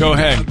 Go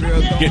ahead.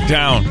 Get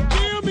down.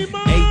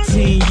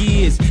 18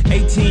 years.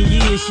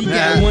 She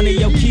got one of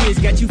your kids.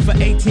 Got you for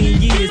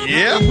 18 years.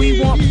 Yeah. We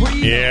want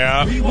prenup.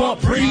 Yeah. We want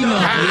prenup.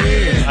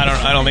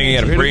 Yeah. I don't think he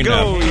had a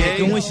prenup.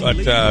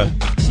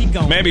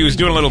 But maybe he was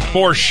doing a little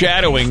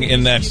foreshadowing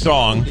in that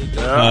song,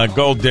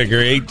 Gold Digger,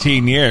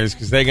 18 years,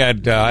 because they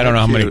got, I don't know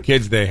how many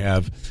kids they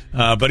have.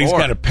 But he's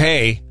got to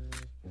pay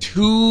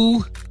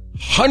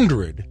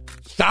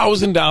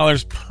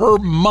 $200,000 per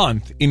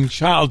month in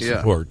child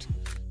support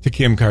to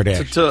Kim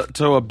Kardashian.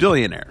 To a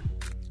billionaire.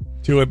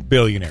 To a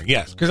billionaire,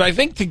 yes. Because I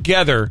think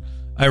together,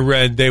 I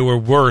read they were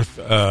worth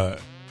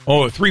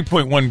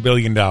 $3.1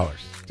 billion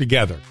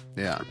together.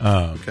 Yeah.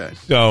 Okay.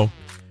 So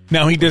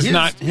Now he does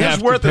not his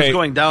have worth to pay. is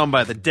going down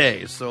by the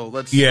day. So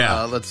let's We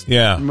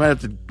might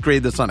have to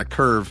grade this on a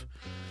curve.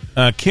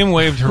 Kim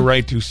waived her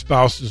right to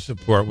spousal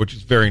support, which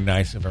is very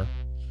nice of her.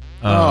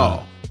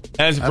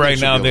 As of right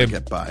now, they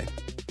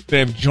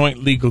have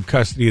joint legal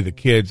custody of the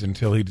kids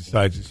until he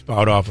decides to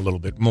spout off a little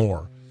bit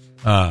more.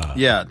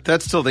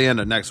 That's till the end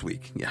of next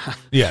week. Yeah.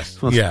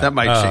 Yes. Well, yeah. That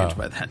might change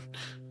by then.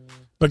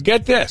 But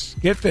get this.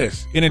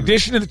 In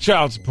addition to the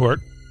child support,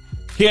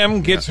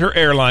 Kim gets her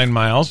airline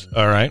miles.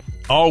 All right.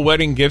 All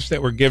wedding gifts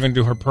that were given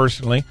to her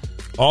personally.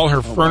 All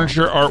her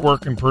furniture,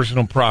 artwork, and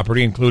personal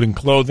property, including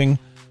clothing,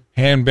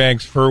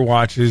 handbags, fur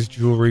watches,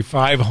 jewelry.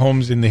 5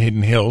 homes in the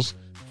Hidden Hills.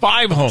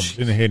 5 homes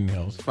in the Hidden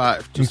Hills.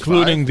 5.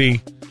 Including the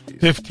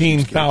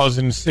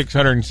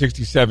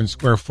 15,667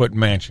 square foot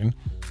mansion.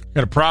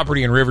 Got a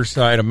property in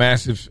Riverside, a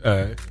massive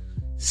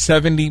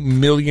 $70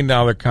 million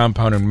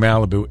compound in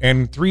Malibu,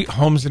 and 3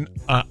 homes in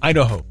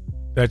Idaho.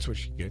 That's what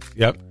she gets.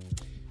 Yep.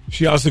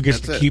 She also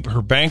gets to keep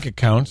her bank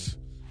accounts,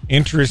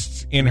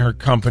 interests in her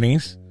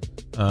companies,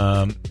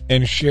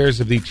 and shares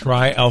of the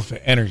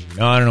Tri-Alpha Energy.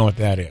 Now, I don't know what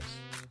that is.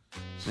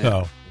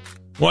 So,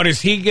 what does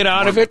he get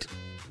out of it?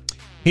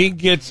 He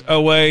gets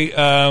away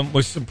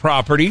with some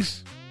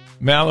properties.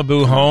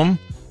 Malibu home.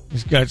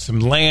 He's got some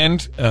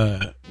land.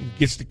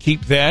 Gets to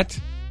keep that.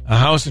 A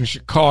house in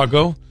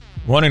Chicago.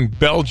 One in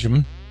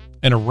Belgium.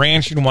 And a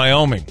ranch in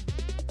Wyoming.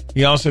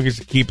 He also gets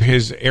to keep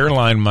his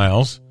airline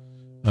miles.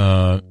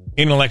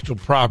 Intellectual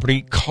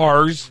property.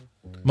 Cars.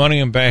 Money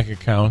in bank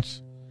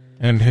accounts.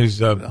 And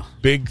his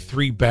big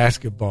 3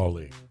 basketball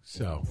league.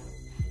 So,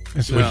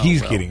 that's what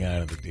he's getting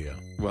out of the deal.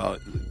 Well,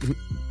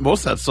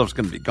 most of that stuff's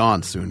going to be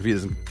gone soon if he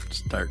doesn't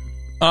start.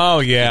 Oh,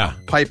 yeah.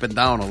 Pipe it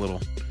down a little.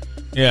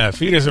 Yeah, if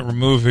he doesn't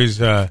remove his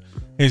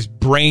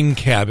brain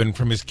cabin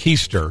from his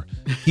keister,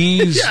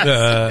 he's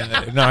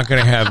not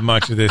going to have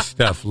much of this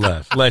stuff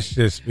left. Let's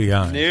just be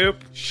honest. Nope.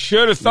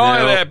 Should have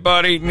thought of that,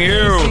 buddy.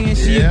 Nope.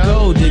 Maybe.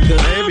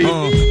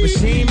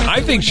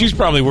 I think she's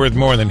probably worth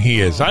more than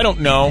he is. I don't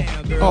know.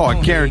 Oh, I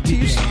guarantee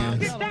you she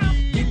is.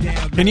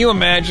 Can you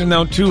imagine,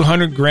 though,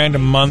 $200,000 a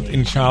month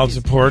in child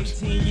support?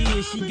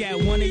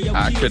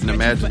 I couldn't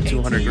imagine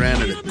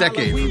 $200,000 in a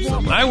decade from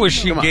someone. I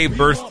wish she gave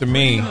birth to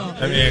me.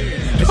 I mean,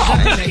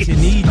 you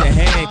need to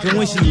have, 'cause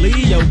when she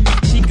leave,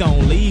 she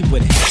gonna leave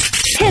with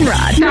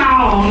Penrod.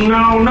 No.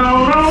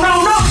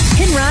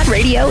 Penrod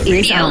Radio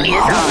is on.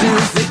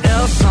 The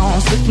L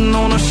song, sitting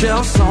on a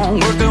shelf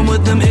song, working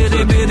with them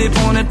itty bitty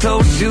pointed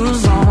toe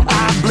shoes on.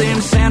 I blame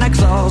Santa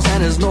Claus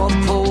and his North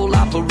Pole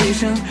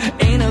operation.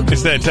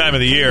 It's that time of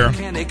the year.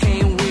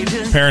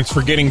 Parents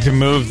forgetting to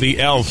move the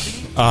elf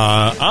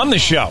on the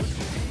shelf.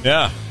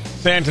 Yeah,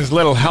 Santa's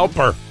little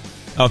helper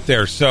out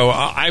there. So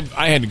I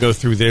had to go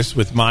through this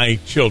with my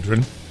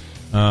children.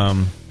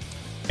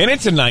 And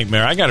it's a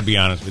nightmare. I got to be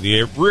honest with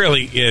you. It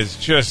really is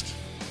just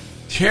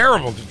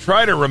terrible to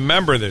try to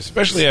remember this,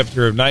 especially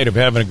after a night of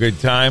having a good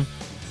time.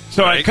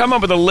 So I come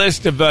up with a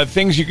list of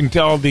things you can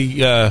tell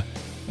the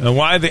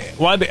why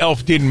the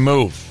elf didn't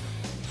move.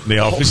 The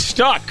elf is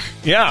stuck.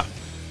 Yeah,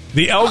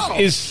 the elf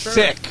is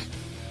sick.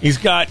 He's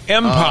got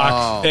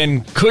Mpox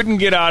and couldn't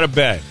get out of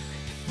bed.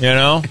 You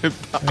know,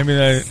 I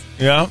mean,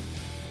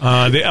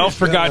 the elf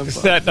forgot to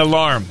set an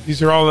alarm.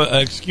 These are all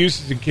the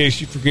excuses in case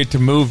you forget to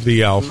move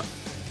the elf.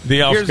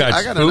 The elf got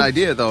I got an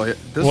idea, though.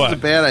 This is a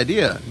bad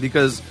idea,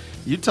 because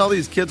you tell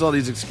these kids all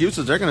these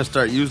excuses, they're going to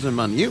start using them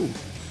on you.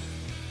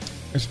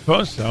 I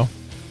suppose so.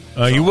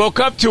 You woke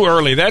up too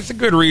early. That's a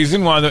good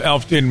reason why the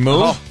elf didn't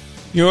move.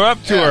 You were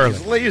up too early.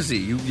 He's lazy.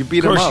 You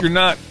beat him up. Of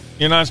course,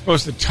 you're not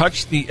supposed to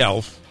touch the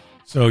elf,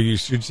 so you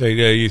should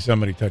say,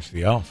 somebody touched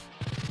the elf.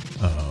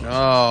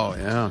 Oh,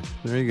 yeah.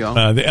 There you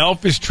go. The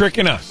elf is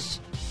tricking us.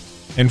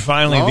 And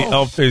finally, the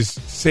elf is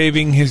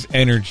saving his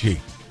energy.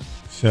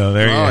 So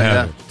there you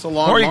have it. It's a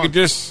long Or you could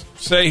just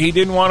say he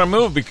didn't want to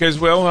move because,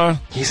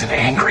 he's an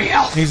angry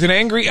elf. He's an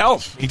angry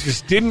elf. He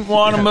just didn't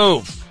want to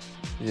move.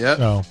 Yeah.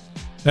 So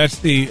that's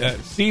the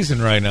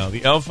season right now,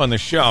 the elf on the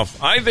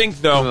shelf. I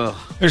think, though,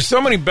 there's so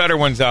many better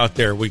ones out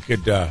there we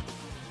could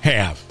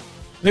have.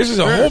 This is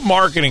a whole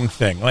marketing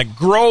thing, like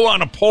grow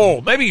on a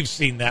pole. Maybe you've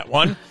seen that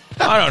one.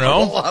 I don't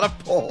know. A lot of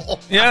pole.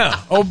 Yeah.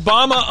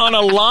 Obama on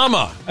a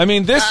llama. I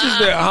mean, this is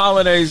the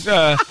holidays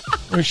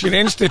we should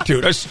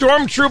institute. A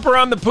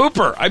stormtrooper on the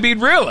pooper. I mean,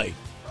 really?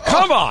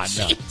 Come on.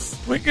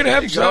 We could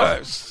have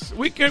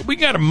we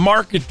got to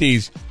market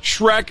these.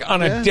 Shrek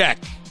on a deck.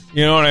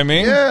 You know what I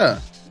mean? Yeah.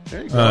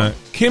 There you go.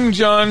 Kim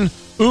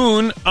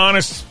Jong-un on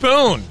a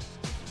spoon.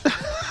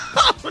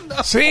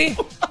 See?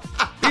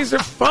 These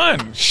are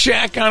fun.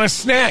 Shaq on a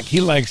snack.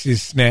 He likes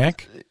his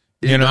snack.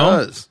 He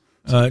does.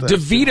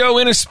 DeVito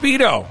in a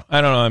Speedo.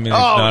 I don't know. I mean,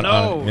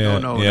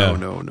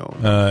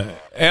 no.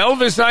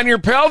 Elvis on your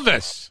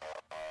pelvis.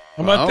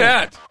 How about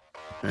that?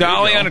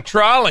 Dolly on a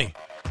trolley.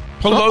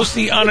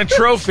 Pelosi on a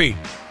trophy.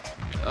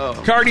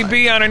 Cardi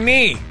B on a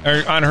knee.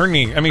 Or on her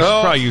knee. I mean, she's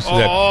probably used to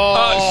that.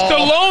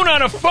 Stallone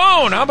on a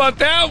phone. How about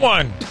that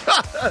one?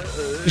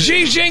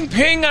 Xi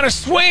Jinping on a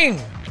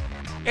swing.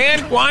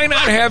 And why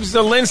not have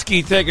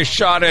Zelensky take a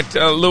shot at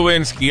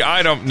Lewinsky?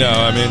 I don't know.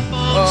 I mean,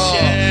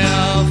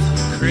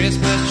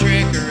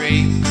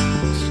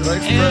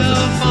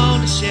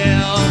 on the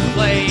shelf,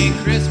 playing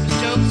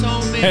Christmas jokes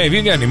on me. Hey, if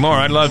you got any more,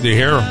 I'd love to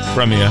hear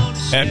from you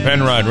at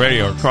Penrod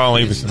Radio, or call,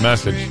 leave us a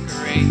message.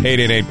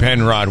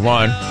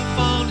 888-PENROD-1.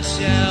 On the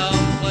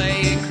shelf,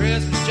 playing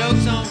Christmas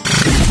jokes on me.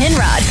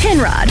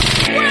 Penrod.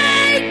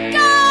 Wake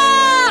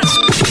up!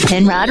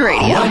 Penrod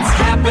Radio. What's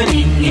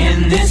happening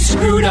in this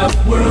screwed up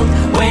world?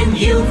 When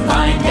you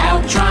find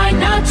out, try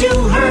not to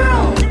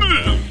hurl.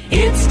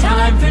 It's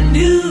time for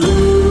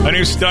news. A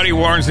new study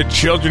warns that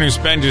children who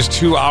spend just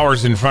 2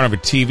 hours in front of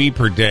a TV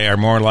per day are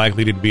more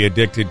likely to be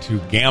addicted to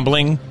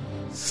gambling,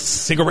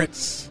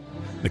 cigarettes,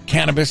 the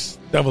cannabis,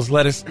 devil's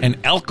lettuce, and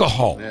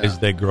alcohol as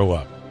they grow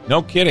up.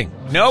 No kidding.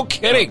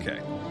 Okay.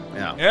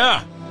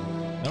 Yeah.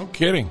 No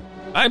kidding.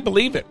 I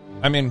believe it.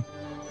 I mean,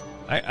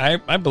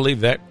 I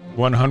believe that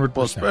 100%.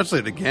 Well,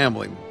 especially the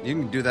gambling. You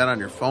can do that on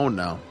your phone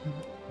now.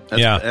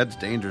 That's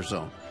danger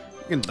zone.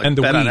 You can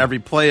bet on every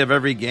play of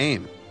every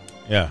game.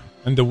 Yeah,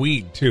 and the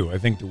weed, too. I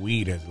think the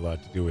weed has a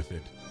lot to do with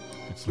it.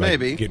 It's like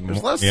maybe.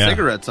 There's less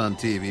cigarettes on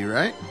TV,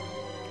 right?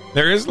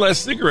 There is less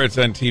cigarettes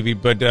on TV,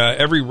 but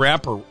every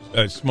rapper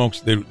smokes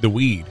the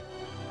weed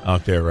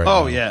out there right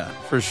now. Oh, yeah,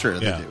 for sure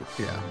they do.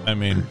 Yeah. I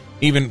mean,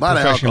 even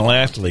professional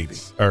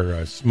athletes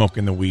are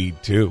smoking the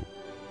weed, too.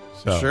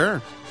 So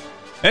sure.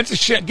 That's a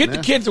shit. Get the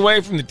kids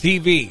away from the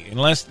TV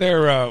unless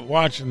they're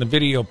watching the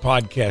video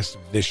podcast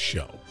of this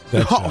show.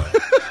 That's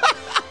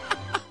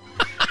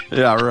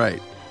yeah,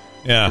 right.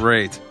 Yeah.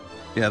 Great.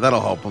 Yeah,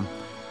 that'll help them.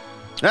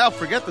 Now,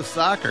 forget the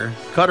soccer.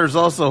 Qatar's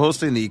also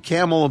hosting the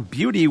Camel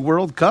Beauty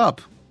World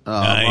Cup.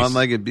 Nice.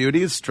 One-legged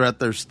beauties strut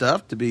their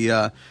stuff to be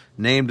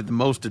named the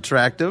most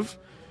attractive.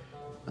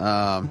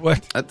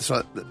 What?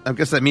 So I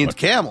guess that means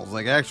camels,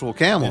 like actual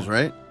camels,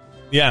 right?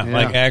 Yeah,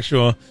 like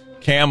actual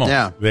camels.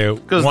 Yeah,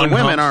 because the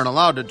women aren't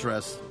allowed to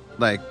dress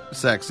like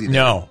sexy.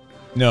 No,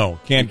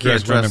 can't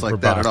dress like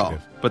that at all.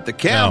 But the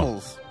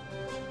camels... No.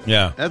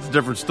 Yeah. That's a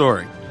different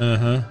story.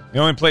 The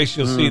only place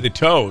you'll see the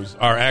toes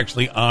are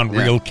actually on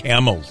real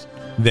camels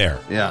there.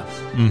 Yeah.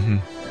 Mm-hmm.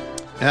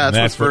 Yeah,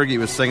 that's what Fergie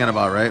was singing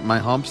about, right? My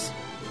humps?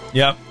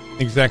 Yep,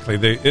 exactly.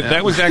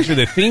 That was actually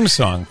the theme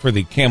song for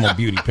the Camel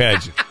Beauty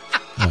pageant.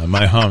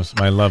 My humps,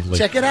 my lovely.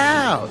 Check it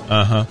out.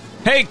 Uh-huh.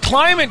 Hey,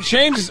 climate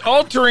change is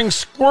altering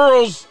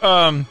squirrels'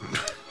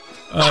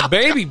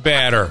 baby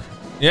batter.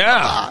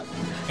 Yeah.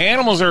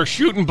 Animals are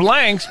shooting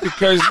blanks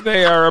because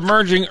they are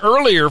emerging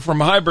earlier from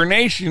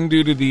hibernation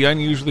due to the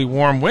unusually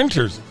warm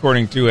winters,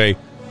 according to a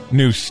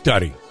new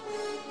study.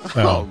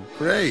 So, oh,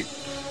 great.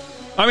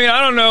 I mean,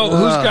 I don't know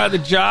who's got the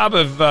job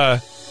of,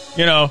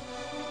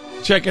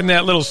 checking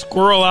that little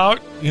squirrel out,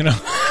 Yeah.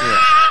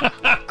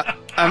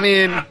 I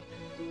mean,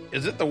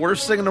 is it the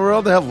worst thing in the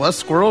world to have less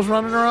squirrels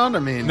running around? I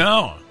mean,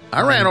 no.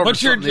 I ran over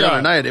something the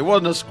other night. It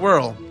wasn't a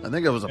squirrel. I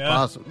think it was a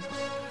possum.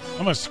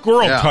 I'm a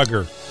squirrel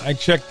tugger. I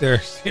check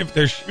see if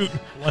they're shooting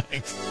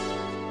blanks.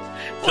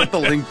 Like the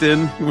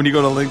LinkedIn, when you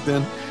go to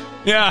LinkedIn.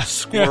 Yeah.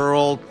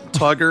 Squirrel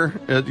tugger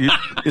in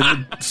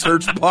the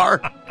search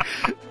bar.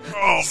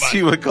 Oh,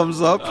 see what comes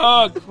up.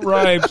 Oh,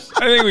 cripes.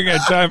 I think we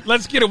got time.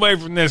 Let's get away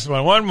from this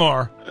one. One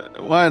more.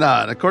 Why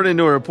not? According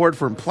to a report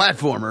from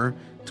Platformer,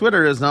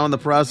 Twitter is now in the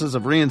process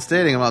of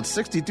reinstating about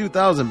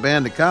 62,000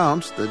 banned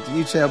accounts that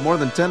each have more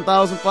than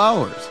 10,000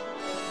 followers.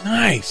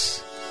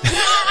 Nice.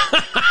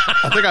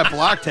 I think I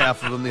blocked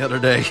half of them the other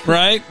day.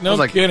 Right? No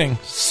kidding.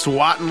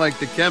 Swatting like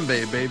the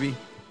Kembe, baby.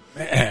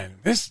 Man,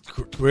 this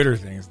Twitter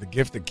thing is the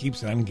gift that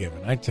keeps on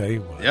giving. I tell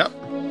you what. Yep.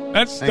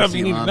 That's stuff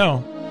you need to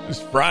know.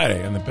 It's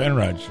Friday on the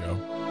Penrod Show.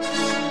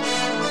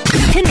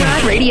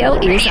 Penrod Radio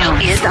is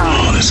on.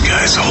 Oh, this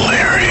guy's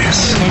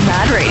hilarious.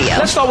 Penrod Radio.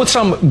 Let's start with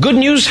some good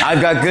news. I've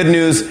got good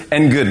news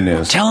and good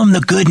news. Tell him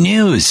the good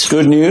news.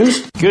 Good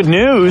news? Good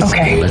news.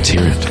 Okay. Let's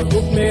hear it.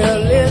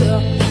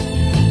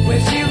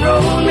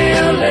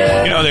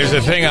 There's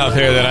a thing out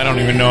there that I don't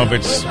even know if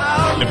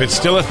it's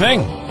still a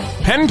thing.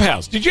 Pen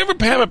pals. Did you ever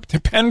have a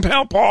pen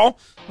pal, Paul?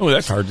 Oh,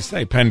 that's hard to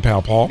say. Pen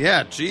pal, Paul.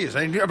 Yeah, geez.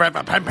 You ever have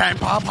a pen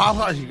pal,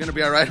 Paul? Are you going to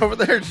be all right over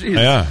there? Jeez.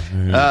 Yeah.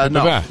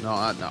 No.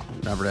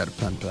 Never had a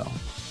pen pal.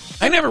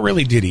 I never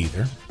really did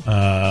either.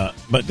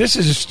 But this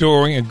is a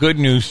story, a good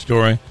news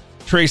story,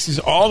 traces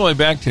all the way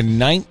back to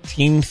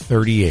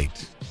 1938.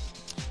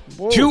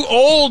 Whoa. Two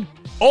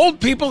old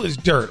people is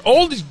dirt.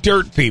 Old as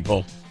dirt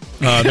people.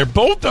 They're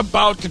both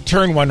about to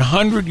turn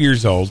 100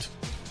 years old.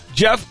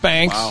 Jeff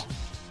Banks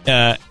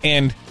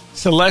and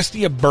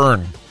Celestia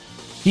Byrne.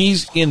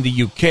 He's in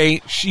the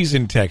UK. She's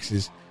in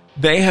Texas.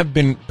 They have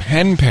been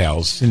pen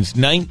pals since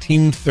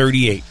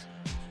 1938.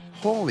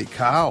 Holy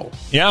cow.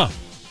 Yeah.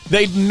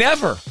 They've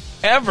never,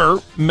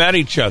 ever met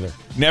each other.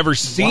 Never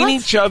seen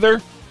each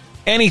other,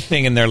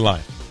 anything in their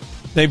life.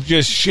 They've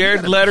just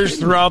shared letters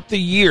throughout the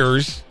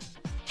years.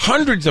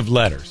 Hundreds of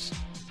letters.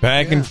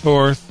 Back and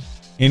forth.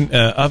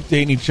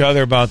 Updating each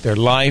other about their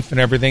life and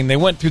everything. They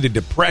went through the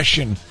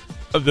depression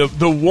of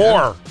the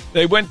war. Yeah.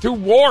 They went through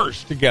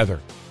wars together.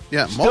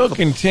 Yeah, still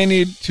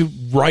continued to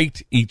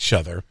write each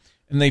other.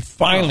 And they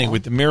finally,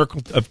 with the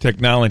miracle of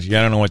technology,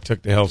 I don't know what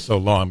took the hell so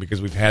long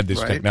because we've had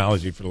this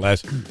technology for the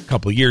last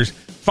couple of years,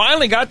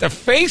 finally got to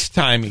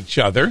FaceTime each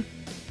other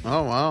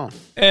Oh, wow.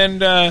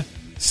 And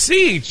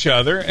see each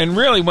other. And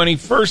really, when he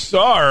first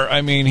saw her,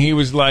 I mean, he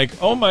was like,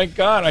 oh, my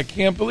God, I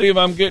can't believe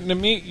I'm getting to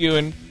meet you.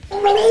 And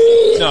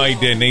no, he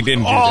didn't. He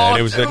didn't do that.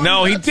 It was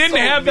no, he didn't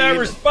have that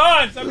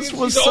response. I mean, this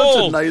was she's such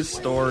old. a nice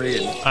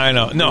story. I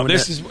know. No,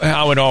 this is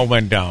how it all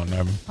went down.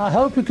 I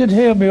hope you can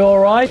hear me all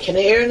right. I can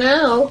hear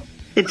now.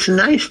 It's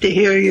nice to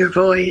hear your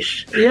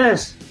voice.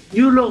 Yes,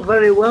 you look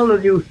very well,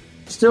 and you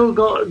still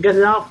got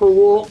getting out for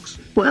walks.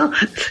 Well,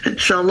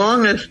 so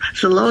long as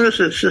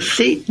it's a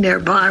seat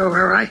nearby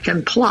where I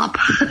can plop.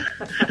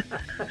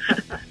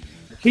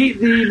 Keep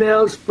the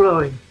emails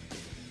flowing.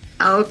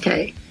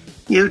 Okay,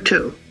 you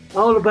too.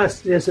 All the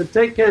best, dear. So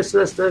take care,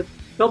 Celeste.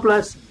 God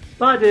bless.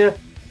 Bye, dear.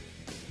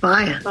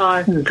 Bye.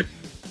 Bye.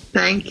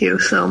 Thank you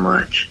so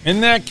much.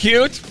 Isn't that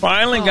cute?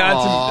 Finally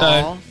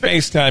got to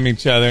FaceTime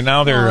each other.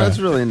 Now they're that's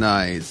really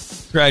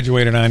nice.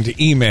 Graduated on to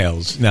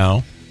emails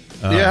now.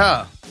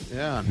 Yeah.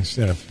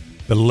 Instead of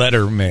the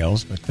letter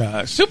mails,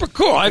 but super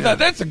cool. I thought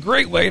that's a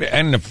great way to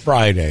end a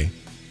Friday.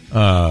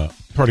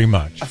 Pretty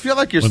much. I feel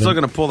like you're still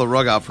going to pull the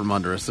rug out from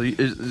under us. So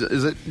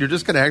is it? You're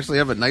just going to actually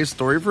have a nice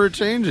story for a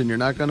change, and you're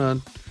not going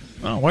to.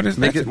 Oh, what is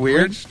make that's it a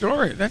weird? Great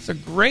story. That's a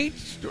great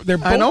story. They're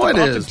both I know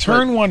about it is, to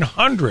turn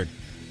 100.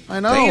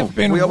 I know. They have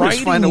been we always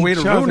writing find a way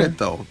to each ruin other. it,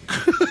 though.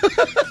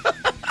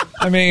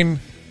 I mean,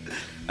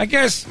 I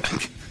guess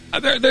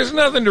there's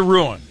nothing to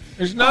ruin.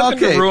 There's nothing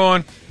to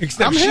ruin,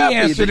 except she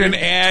answered an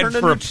ad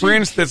for a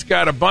prince that's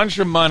got a bunch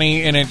of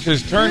money, and it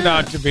just turned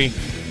out to be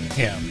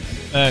him.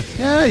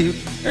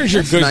 There's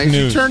your good nice.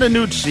 news. You turned a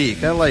new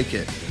cheek. I like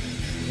it.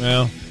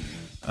 Well,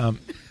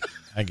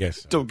 I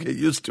guess so. Don't get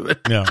used to it.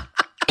 No.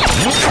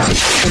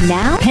 And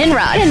now,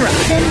 Penrod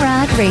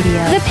Radio.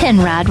 The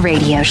Penrod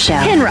Radio Show.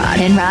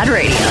 Penrod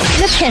Radio.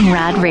 The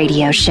Penrod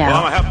Radio Show.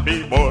 Well, I'm a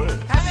happy boy.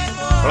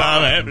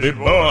 I'm a happy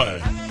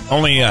boy.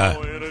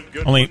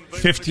 Only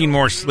 15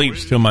 more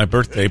sleeps till my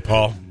birthday,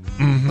 Paul.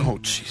 Mm-hmm. Oh,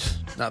 jeez.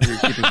 Not that you're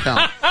keeping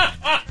count.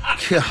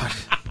 God.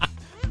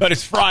 But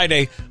it's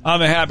Friday.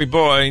 I'm a happy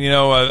boy. You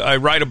know, I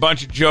write a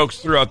bunch of jokes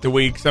throughout the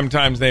week.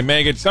 Sometimes they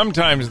make it.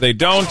 Sometimes they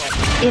don't.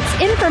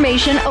 It's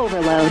information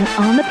overload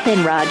on the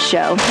Penrod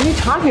Show. What are you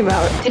talking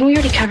about? Didn't we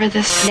already cover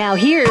this? Now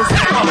here's with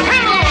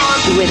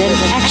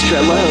an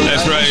extra load.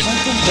 That's right.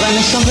 Did I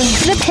miss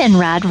something? The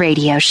Penrod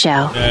Radio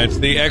Show. It's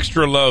the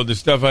extra load, the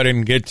stuff I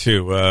didn't get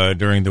to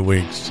during the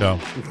week. So,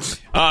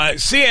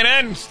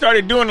 CNN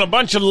started doing a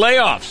bunch of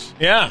layoffs.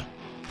 Yeah.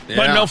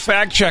 But no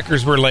fact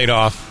checkers were laid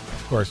off.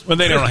 Course. Well,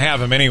 they don't have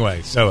them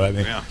anyway, so I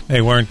mean,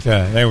 they weren't.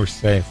 They were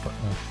safe.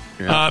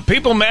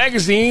 People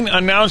Magazine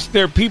announced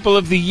their People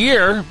of the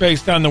Year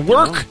based on the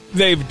work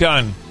they've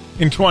done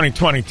in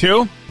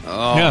 2022.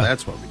 Oh,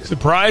 that's what we did.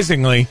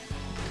 Surprisingly,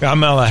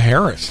 Kamala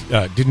Harris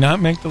did not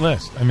make the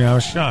list. I mean, I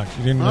was shocked.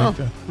 She didn't make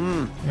the.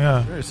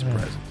 Yeah, very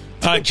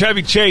surprising.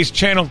 Chevy Chase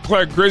channeled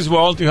Clark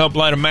Griswold to help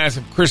light a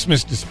massive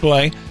Christmas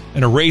display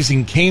at a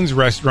Raising Cane's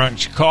restaurant in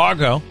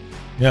Chicago.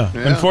 Yeah.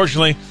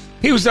 Unfortunately,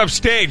 he was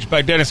upstaged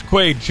by Dennis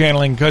Quaid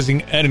channeling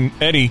cousin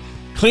Eddie,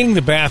 cleaning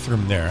the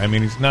bathroom there. I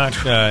mean, he's not.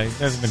 He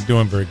hasn't been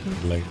doing very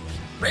good lately.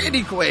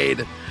 Randy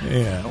Quaid.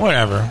 Yeah,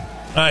 whatever.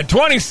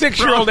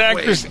 26-year-old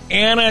actress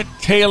Anna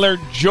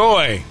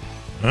Taylor-Joy.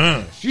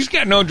 She's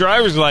got no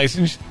driver's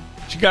license.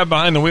 She got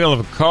behind the wheel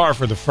of a car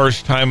for the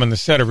first time on the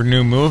set of her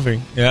new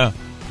movie. Yeah.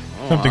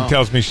 Something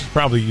tells me she's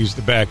probably used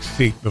the back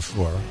seat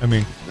before. I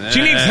mean,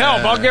 she needs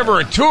help. I'll give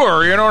her a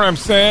tour. You know what I'm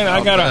saying?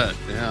 I gotta.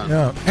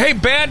 Yeah. Hey,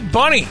 Bad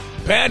Bunny.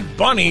 Bad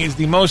Bunny is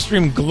the most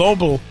streamed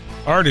global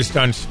artist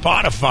on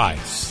Spotify.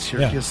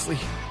 Seriously?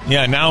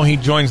 Yeah, now he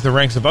joins the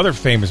ranks of other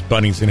famous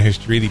bunnies in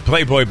history, the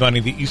Playboy Bunny,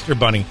 the Easter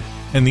Bunny,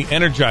 and the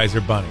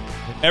Energizer Bunny.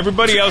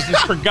 Everybody else is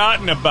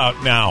forgotten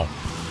about now.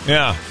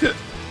 Yeah.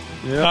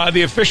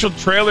 The official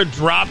trailer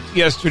dropped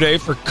yesterday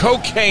for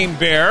Cocaine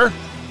Bear.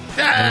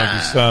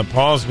 I don't know if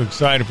Paul's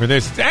excited for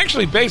this. It's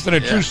actually based on a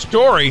true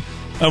story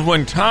of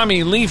when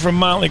Tommy Lee from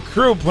Motley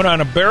Crue put on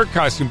a bear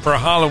costume for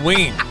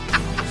Halloween.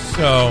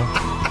 So...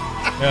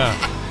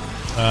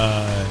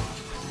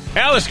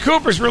 Alice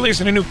Cooper's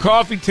releasing a new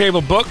coffee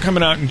table book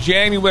coming out in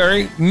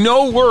January.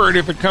 No word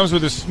if it comes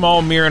with a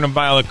small mirror and a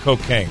vial of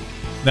cocaine.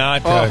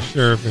 Not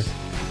sure if it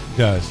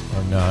does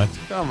or not.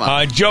 Come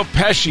on. Joe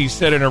Pesci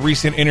said in a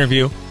recent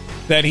interview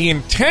that he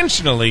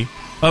intentionally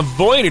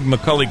avoided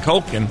Macaulay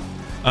Culkin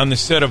on the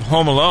set of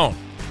Home Alone.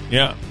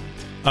 Yeah.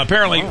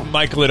 Apparently,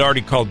 Michael had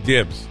already called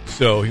dibs,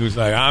 so he was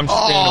like, I'm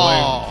staying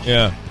away.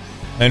 Yeah.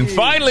 And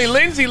finally,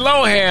 Lindsay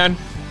Lohan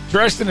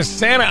dressed in a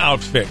Santa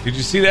outfit. Did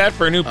you see that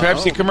for a new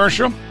Pepsi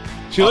commercial?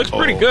 She looks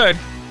pretty good.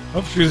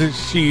 Hope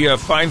she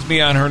finds me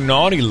on her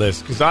naughty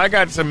list, because I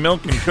got some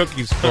milk and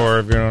cookies for her,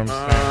 if you know what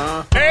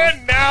I'm saying.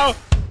 And now,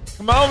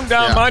 come on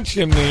down my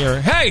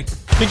chimney. Hey,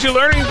 did you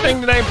learn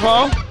anything today,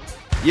 Paul?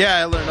 Yeah,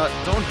 I learned.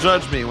 Don't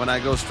judge me when I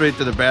go straight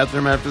to the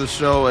bathroom after the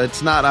show.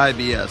 It's not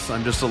IBS.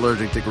 I'm just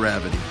allergic to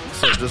gravity.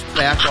 So just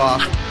back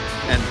off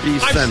and be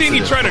sensitive. I've seen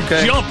you try to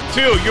jump,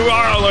 too. You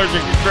are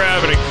allergic to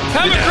gravity.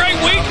 Have a great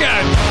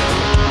weekend.